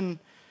woman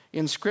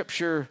in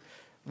Scripture,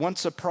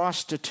 once a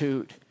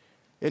prostitute,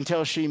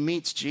 until she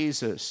meets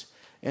Jesus,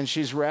 and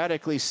she's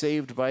radically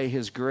saved by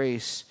his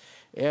grace,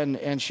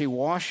 and she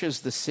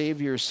washes the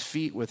Savior's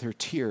feet with her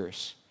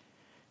tears,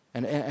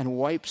 and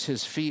wipes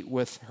his feet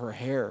with her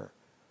hair.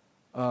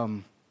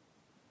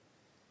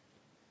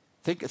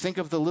 Think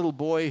of the little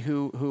boy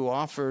who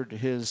offered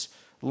his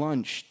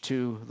lunch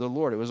to the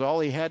Lord. It was all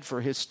he had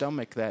for his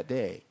stomach that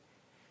day.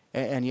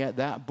 And yet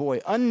that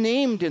boy,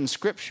 unnamed in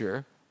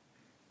Scripture,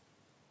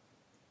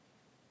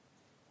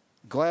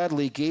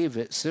 gladly gave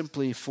it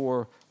simply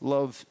for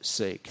love's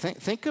sake.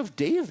 Think of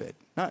David,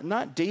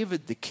 not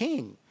David the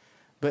king,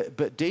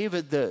 but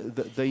David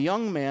the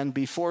young man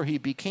before he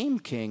became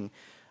king,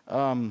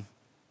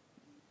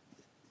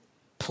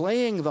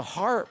 playing the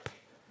harp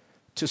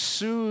to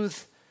soothe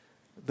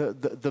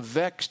the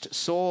vexed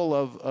soul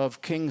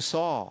of King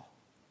Saul.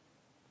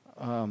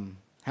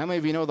 How many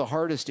of you know the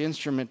hardest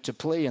instrument to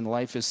play in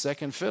life is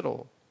second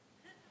fiddle?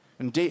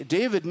 And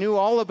David knew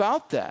all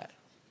about that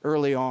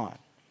early on.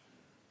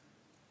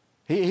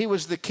 He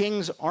was the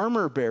king's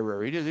armor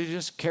bearer. He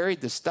just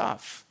carried the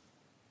stuff.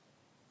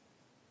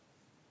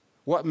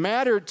 What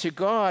mattered to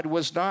God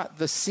was not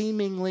the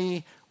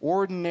seemingly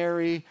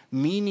ordinary,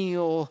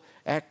 menial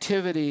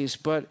activities,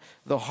 but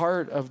the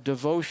heart of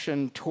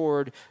devotion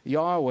toward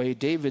Yahweh.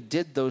 David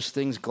did those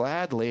things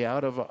gladly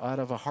out of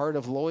a heart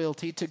of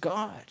loyalty to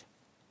God.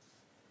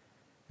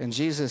 And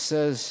Jesus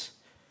says,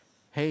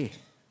 hey,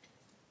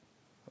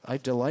 I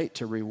delight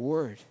to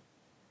reward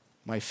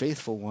my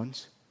faithful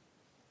ones.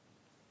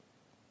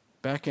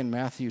 Back in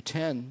Matthew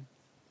 10,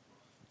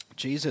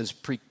 Jesus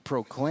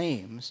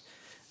proclaims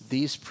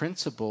these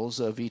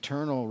principles of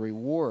eternal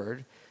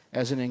reward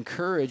as an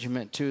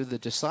encouragement to the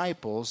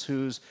disciples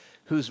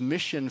whose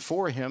mission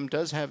for him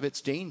does have its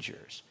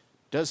dangers,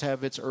 does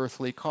have its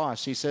earthly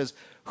costs. He says,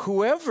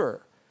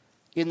 whoever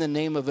in the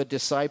name of a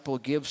disciple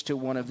gives to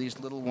one of these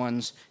little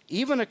ones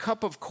even a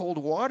cup of cold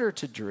water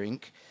to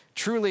drink,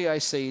 truly I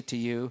say to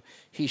you,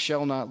 he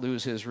shall not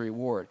lose his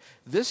reward.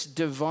 This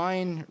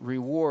divine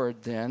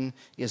reward then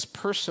is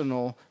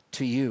personal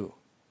to you.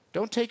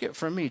 Don't take it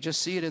from me, just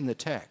see it in the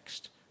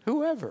text.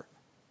 Whoever.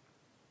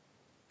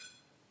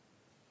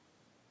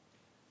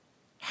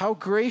 How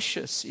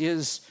gracious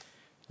is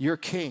your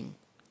King?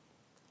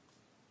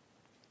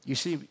 You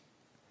see,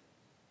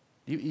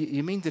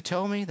 you mean to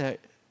tell me that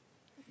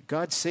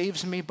God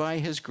saves me by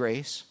his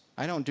grace?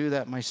 I don't do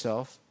that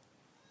myself.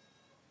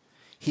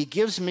 He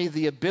gives me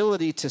the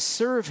ability to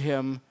serve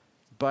him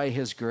by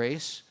his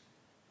grace.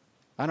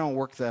 I don't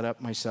work that up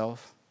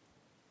myself.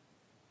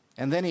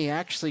 And then he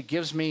actually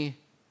gives me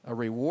a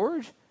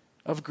reward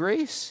of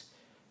grace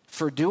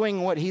for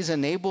doing what he's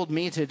enabled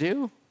me to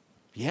do?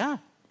 Yeah.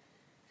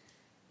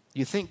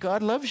 You think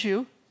God loves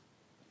you?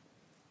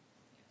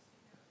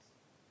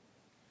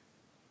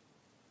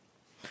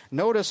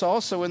 Notice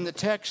also in the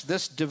text,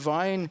 this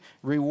divine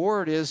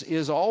reward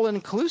is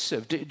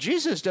all-inclusive.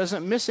 Jesus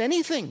doesn't miss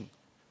anything.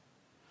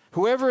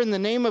 Whoever in the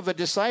name of a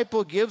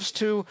disciple gives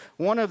to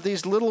one of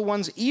these little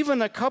ones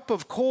even a cup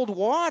of cold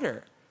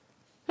water.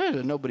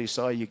 Nobody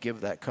saw you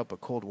give that cup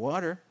of cold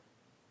water.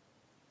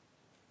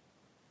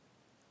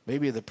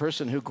 Maybe the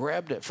person who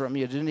grabbed it from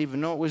you didn't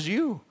even know it was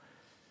you.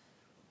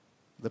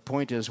 The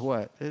point is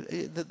what?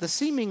 The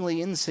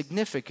seemingly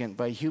insignificant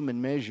by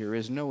human measure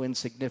is no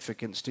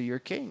insignificance to your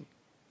King.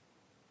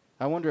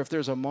 I wonder if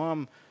there's a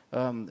mom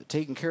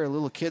taking care of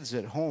little kids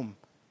at home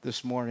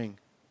this morning.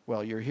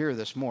 Well, you're here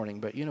this morning,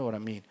 but you know what I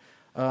mean.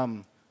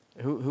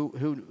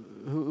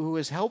 Who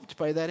is helped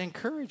by that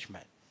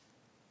encouragement.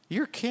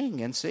 Your King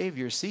and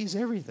Savior sees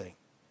everything.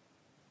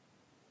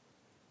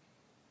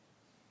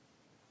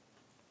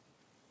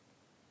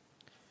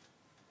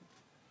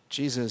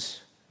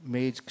 Jesus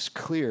made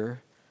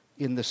clear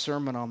in the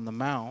Sermon on the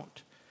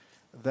Mount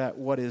that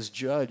what is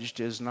judged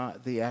is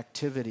not the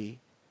activity,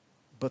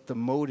 but the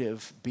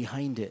motive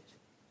behind it.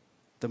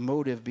 The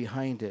motive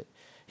behind it.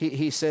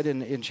 He said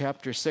in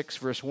chapter 6,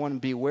 verse 1,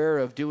 beware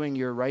of doing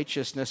your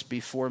righteousness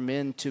before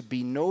men to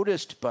be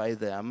noticed by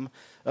them.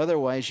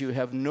 Otherwise, you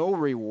have no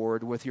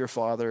reward with your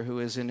Father who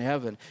is in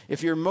heaven.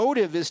 If your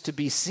motive is to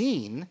be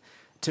seen,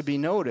 to be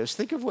noticed,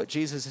 think of what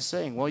Jesus is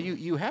saying. Well,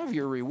 you have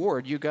your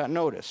reward. You got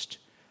noticed.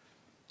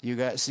 You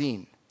got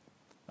seen.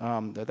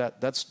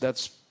 That's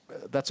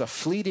a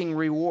fleeting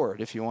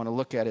reward if you want to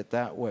look at it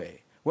that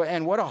way. Well,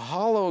 and what a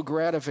hollow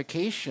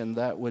gratification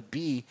that would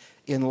be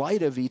in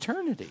light of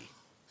eternity.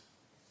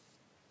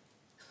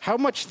 How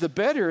much the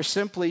better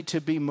simply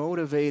to be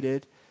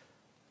motivated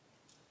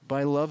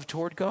by love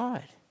toward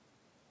God.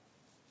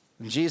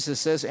 And Jesus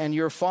says, and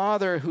your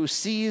Father who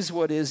sees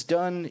what is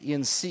done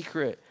in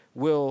secret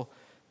will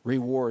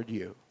reward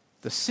you.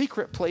 The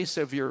secret place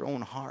of your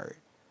own heart,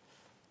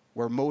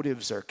 where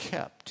motives are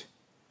kept,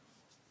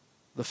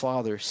 the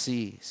Father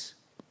sees.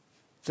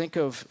 Think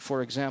of,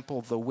 for example,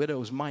 the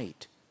widow's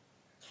mite.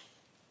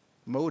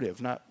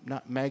 Motive,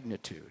 not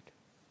magnitude.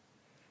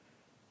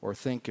 Or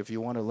think, if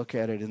you want to look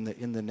at it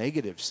in the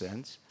negative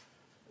sense,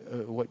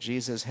 what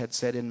Jesus had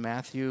said in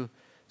Matthew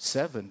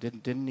 7.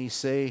 Didn't he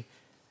say,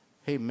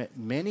 hey,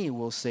 many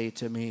will say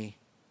to me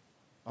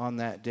on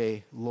that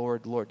day,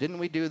 Lord, Lord. Didn't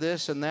we do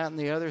this and that and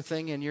the other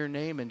thing in your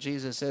name? And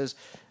Jesus says,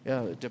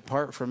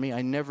 depart from me,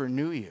 I never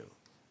knew you.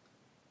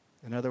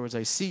 In other words,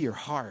 I see your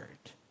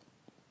heart.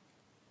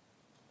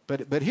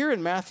 But here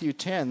in Matthew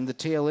 10, the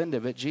tail end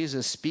of it,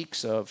 Jesus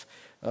speaks of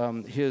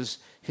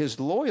his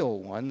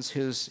loyal ones,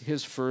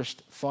 his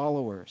first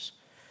followers.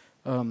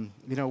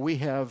 We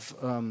have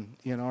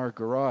in our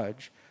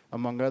garage,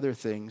 among other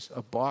things,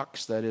 a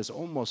box that is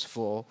almost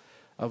full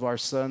of our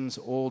son's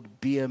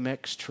old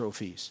BMX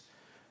trophies.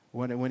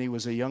 When he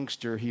was a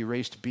youngster, he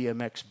raced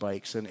BMX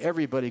bikes, and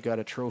everybody got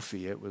a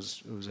trophy. It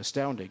was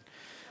astounding.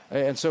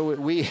 And so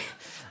we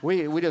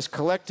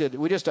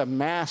just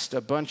amassed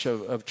a bunch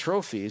of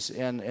trophies,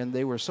 and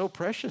they were so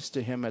precious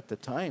to him at the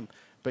time.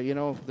 But,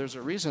 there's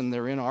a reason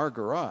they're in our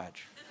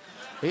garage.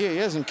 He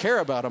doesn't care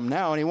about them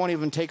now, and he won't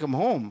even take them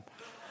home.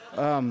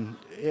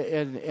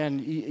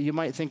 And you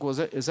might think, well,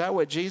 is that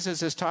what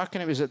Jesus is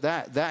talking about? Is it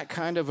that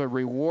kind of a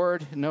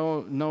reward?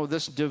 No,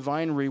 this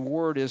divine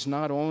reward is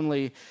not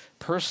only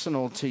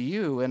personal to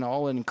you and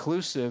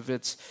all-inclusive,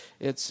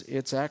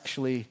 it's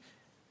actually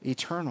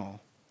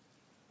eternal.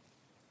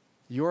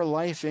 Your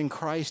life in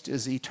Christ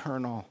is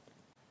eternal.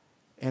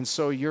 And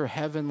so your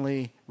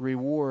heavenly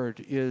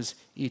reward is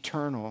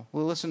eternal.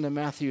 Well, listen to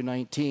Matthew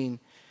 19.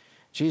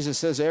 Jesus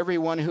says,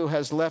 everyone who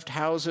has left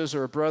houses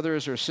or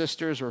brothers or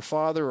sisters or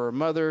father or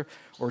mother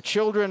or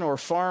children or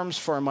farms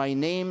for my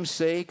name's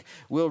sake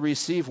will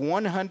receive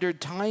 100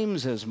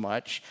 times as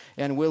much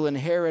and will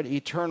inherit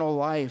eternal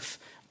life.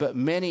 But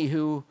many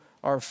who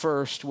are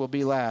first will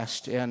be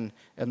last, and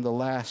the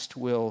last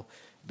will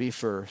be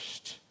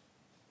first.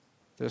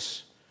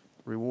 This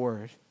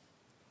reward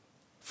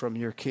from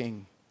your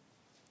King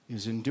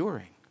is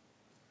enduring.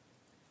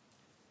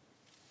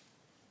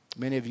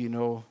 Many of you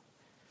know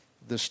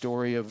the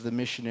story of the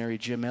missionary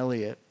Jim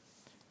Elliot.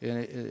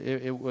 And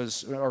it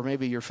was, or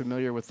maybe you're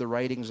familiar with the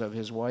writings of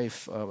his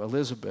wife,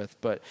 Elizabeth,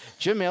 but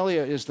Jim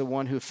Elliot is the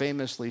one who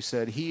famously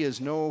said, "He is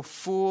no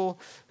fool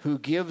who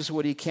gives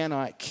what he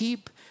cannot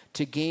keep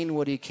to gain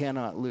what he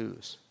cannot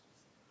lose."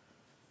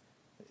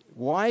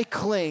 Why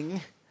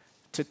cling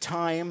to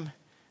time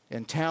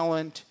and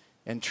talent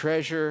and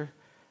treasure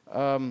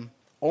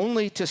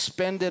only to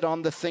spend it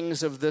on the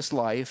things of this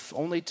life,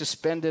 only to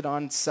spend it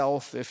on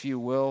self, if you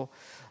will,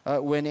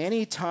 when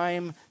any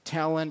time,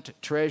 talent,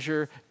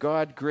 treasure,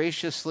 God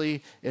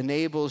graciously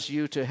enables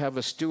you to have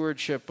a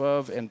stewardship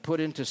of and put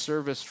into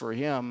service for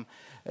Him,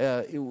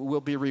 it will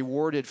be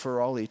rewarded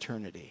for all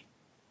eternity.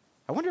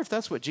 I wonder if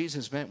that's what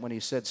Jesus meant when He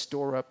said,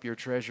 "Store up your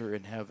treasure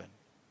in heaven."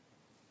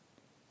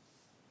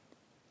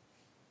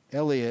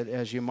 Eliot,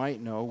 as you might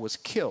know, was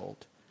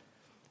killed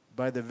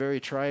by the very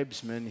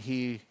tribesmen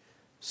he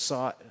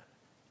sought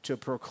to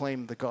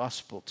proclaim the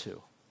gospel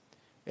to.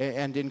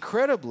 And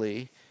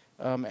incredibly,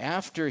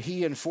 after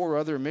he and 4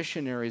 other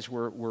missionaries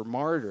were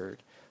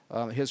martyred,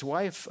 his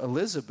wife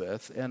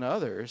Elizabeth and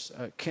others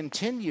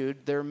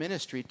continued their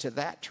ministry to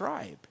that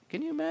tribe.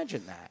 Can you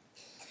imagine that?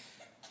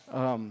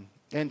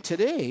 And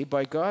today,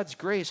 by God's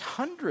grace,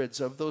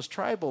 hundreds of those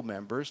tribal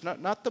members,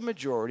 not the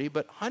majority,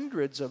 but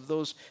hundreds of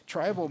those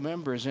tribal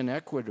members in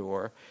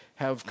Ecuador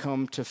have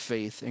come to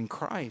faith in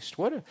Christ.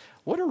 What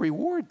a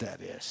reward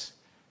that is.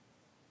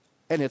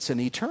 And it's an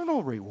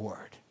eternal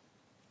reward.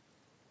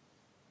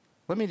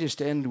 Let me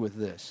just end with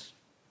this.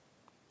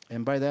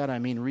 And by that I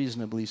mean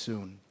reasonably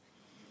soon.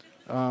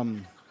 Why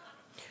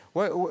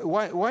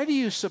do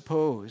you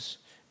suppose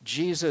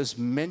Jesus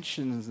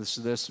mentions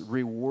this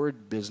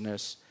reward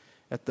business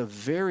at the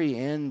very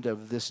end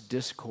of this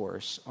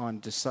discourse on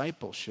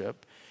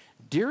discipleship,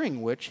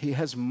 during which he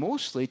has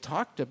mostly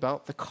talked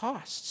about the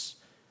costs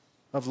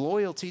of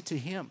loyalty to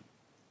Him?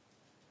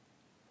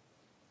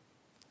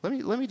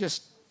 Let me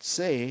just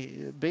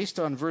say, based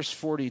on verse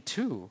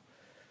 42,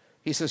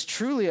 he says,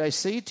 "Truly I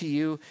say to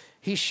you,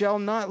 he shall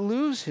not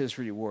lose his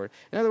reward."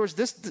 In other words,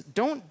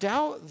 don't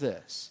doubt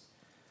this.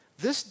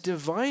 This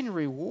divine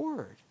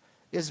reward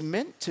is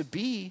meant to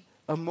be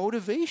a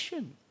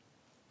motivation.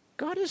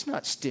 God is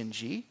not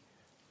stingy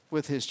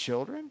with His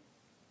children.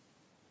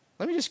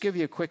 Let me just give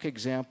you a quick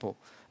example.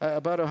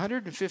 About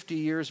 150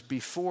 years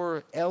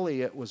before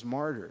Eliot was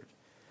martyred,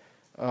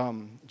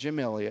 Jim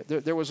Elliot,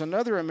 there was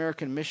another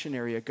American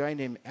missionary, a guy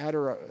named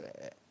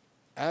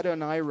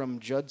Adoniram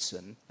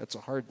Judson. That's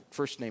a hard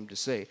first name to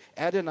say.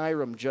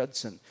 Adoniram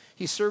Judson.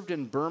 He served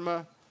in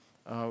Burma,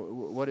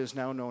 what is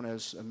now known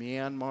as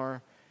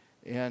Myanmar,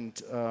 and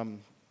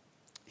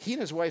he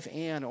and his wife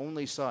Anne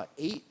only saw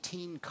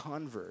 18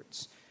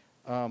 converts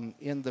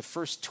in the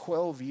first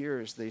 12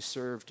 years they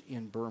served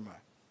in Burma.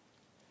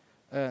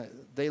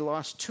 They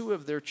lost 2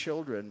 of their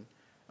children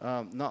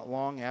not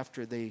long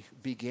after they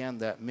began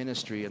that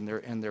ministry,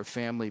 and their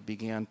family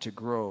began to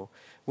grow.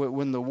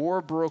 When the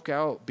war broke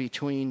out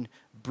between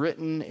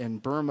Britain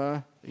and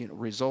Burma,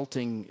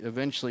 resulting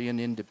eventually in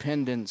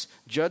independence,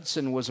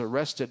 Judson was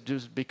arrested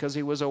just because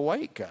he was a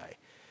white guy.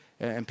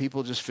 And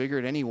people just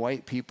figured any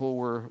white people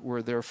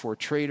were therefore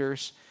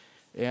traitors.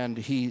 And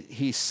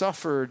he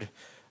suffered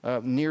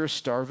near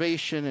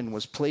starvation and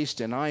was placed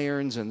in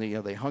irons, and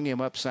they hung him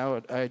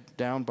upside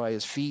down by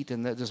his feet,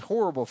 and just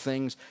horrible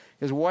things.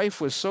 His wife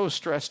was so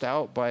stressed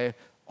out by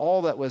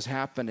all that was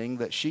happening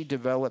that she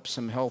developed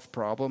some health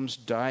problems,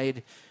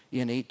 died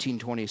in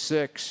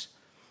 1826.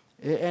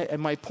 And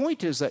my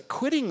point is that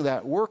quitting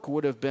that work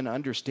would have been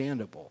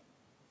understandable.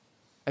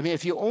 I mean,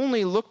 if you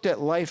only looked at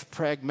life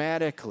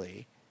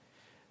pragmatically,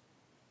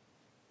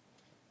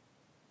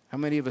 how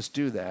many of us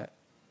do that?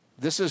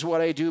 This is what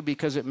I do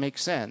because it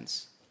makes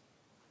sense.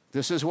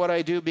 This is what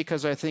I do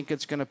because I think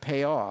it's going to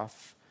pay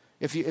off.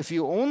 If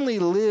you only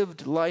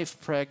lived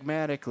life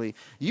pragmatically,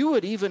 you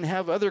would even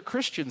have other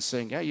Christians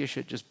saying, "Yeah, you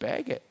should just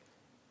bag it.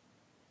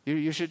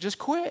 You should just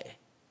quit."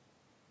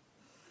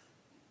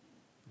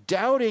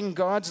 Doubting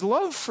God's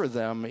love for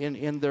them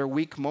in their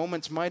weak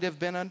moments might have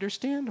been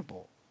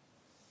understandable.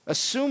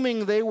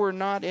 Assuming they were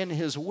not in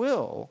His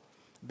will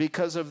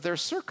because of their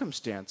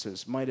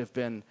circumstances might have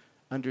been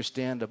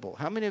understandable.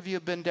 How many of you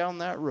have been down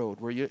that road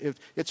where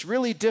it's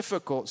really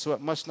difficult, so it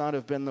must not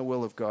have been the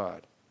will of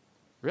God?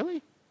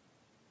 Really?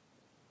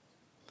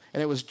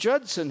 And it was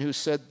Judson who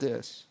said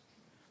this: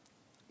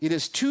 "It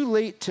is too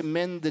late to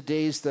mend the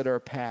days that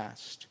are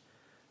past,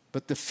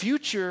 but the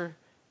future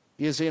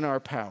is in our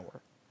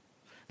power.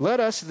 Let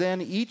us then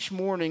each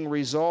morning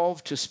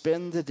resolve to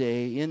spend the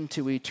day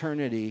into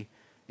eternity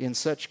in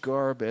such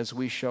garb as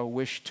we shall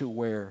wish to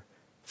wear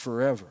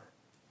forever.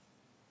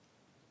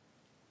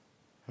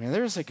 I mean,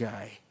 there's a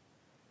guy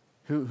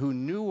who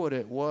knew what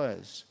it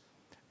was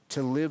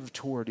to live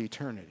toward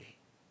eternity,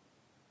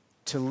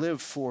 to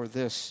live for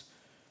this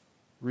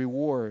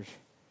reward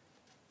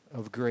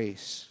of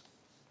grace.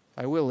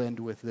 I will end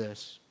with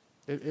this.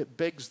 It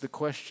begs the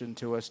question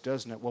to us,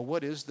 doesn't it? Well,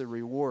 what is the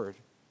reward?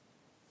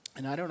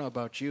 And I don't know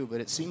about you,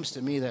 but it seems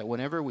to me that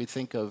whenever we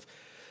think of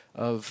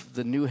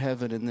the new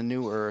heaven and the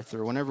new earth,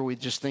 or whenever we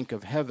just think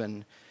of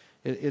heaven,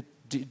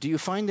 do you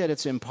find that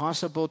it's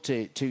impossible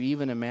to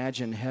even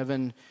imagine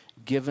heaven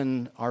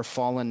given our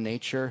fallen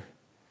nature?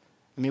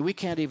 I mean, we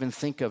can't even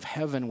think of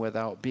heaven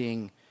without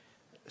being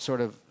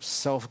sort of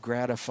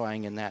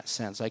self-gratifying in that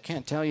sense. I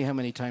can't tell you how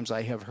many times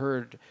I have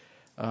heard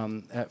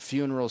at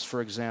funerals,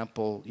 for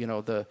example,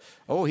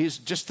 he's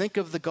just think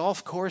of the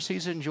golf course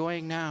he's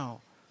enjoying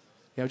now.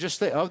 Just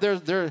think,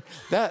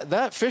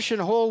 that fishing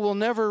hole will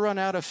never run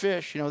out of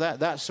fish.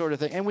 That sort of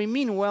thing. And we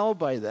mean well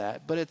by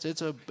that, but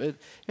it's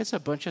a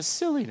bunch of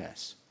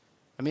silliness.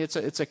 I mean,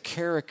 it's a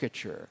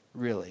caricature,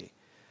 really.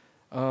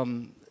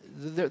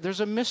 There's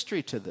a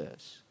mystery to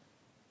this,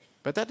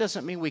 but that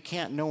doesn't mean we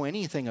can't know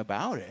anything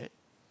about it.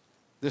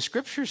 The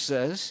Scripture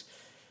says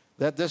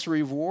that this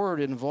reward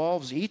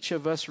involves each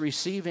of us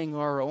receiving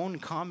our own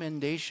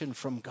commendation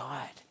from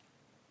God.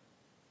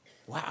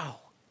 Wow.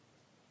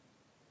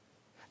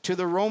 To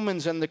the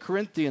Romans and the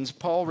Corinthians,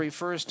 Paul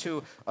refers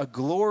to a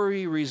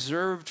glory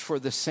reserved for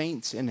the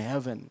saints in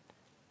heaven.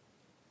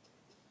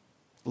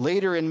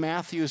 Later in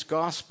Matthew's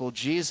gospel,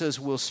 Jesus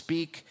will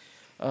speak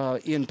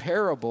in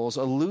parables,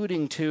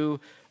 alluding to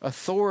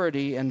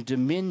authority and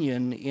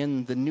dominion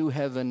in the new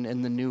heaven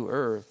and the new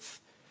earth.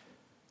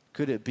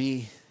 Could it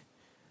be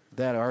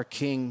that our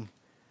King,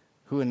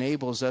 who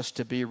enables us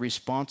to be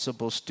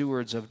responsible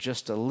stewards of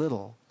just a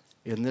little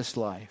in this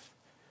life,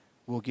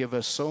 will give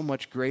us so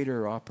much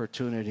greater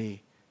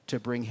opportunity to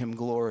bring him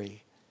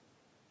glory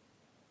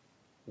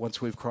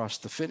once we've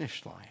crossed the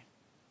finish line?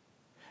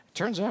 It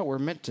turns out we're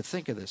meant to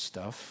think of this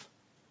stuff.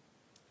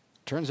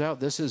 Turns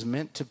out this is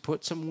meant to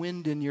put some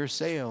wind in your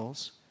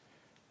sails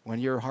when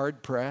you're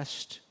hard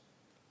pressed.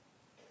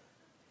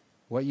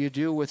 What you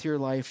do with your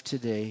life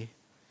today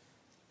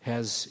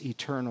has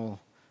eternal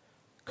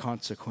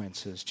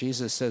consequences.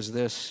 Jesus says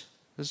this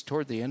is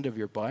toward the end of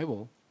your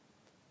Bible.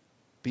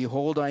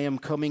 Behold, I am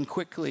coming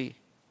quickly,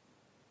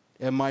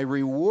 and my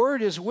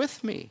reward is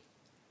with me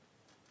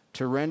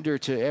to render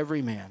to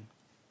every man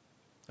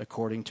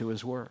according to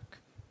his work.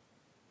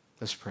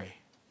 Let's pray.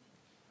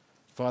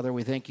 Father,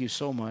 we thank you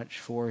so much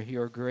for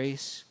your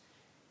grace,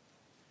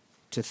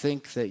 to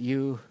think that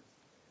you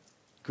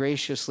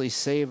graciously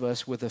save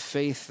us with a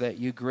faith that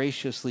you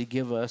graciously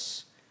give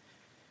us,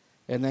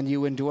 and then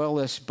you indwell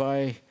us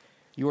by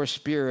your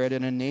Spirit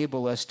and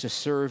enable us to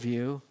serve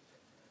you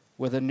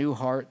with a new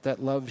heart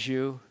that loves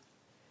you.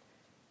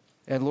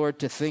 And Lord,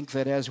 to think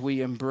that as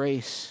we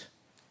embrace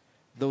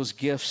those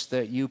gifts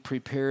that you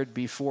prepared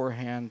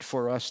beforehand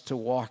for us to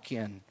walk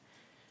in,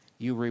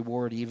 you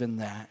reward even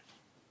that.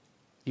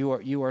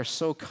 You are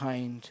so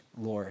kind,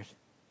 Lord.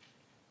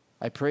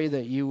 I pray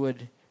that you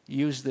would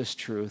use this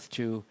truth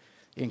to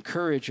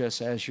encourage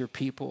us as your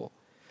people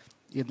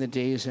in the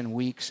days and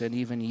weeks and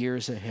even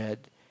years ahead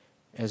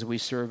as we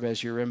serve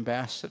as your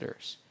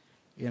ambassadors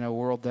in a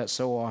world that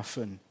so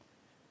often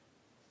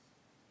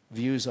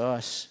views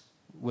us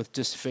with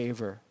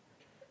disfavor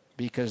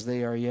because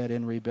they are yet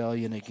in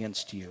rebellion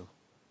against you.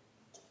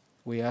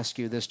 We ask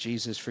you this,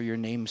 Jesus, for your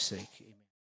name's sake.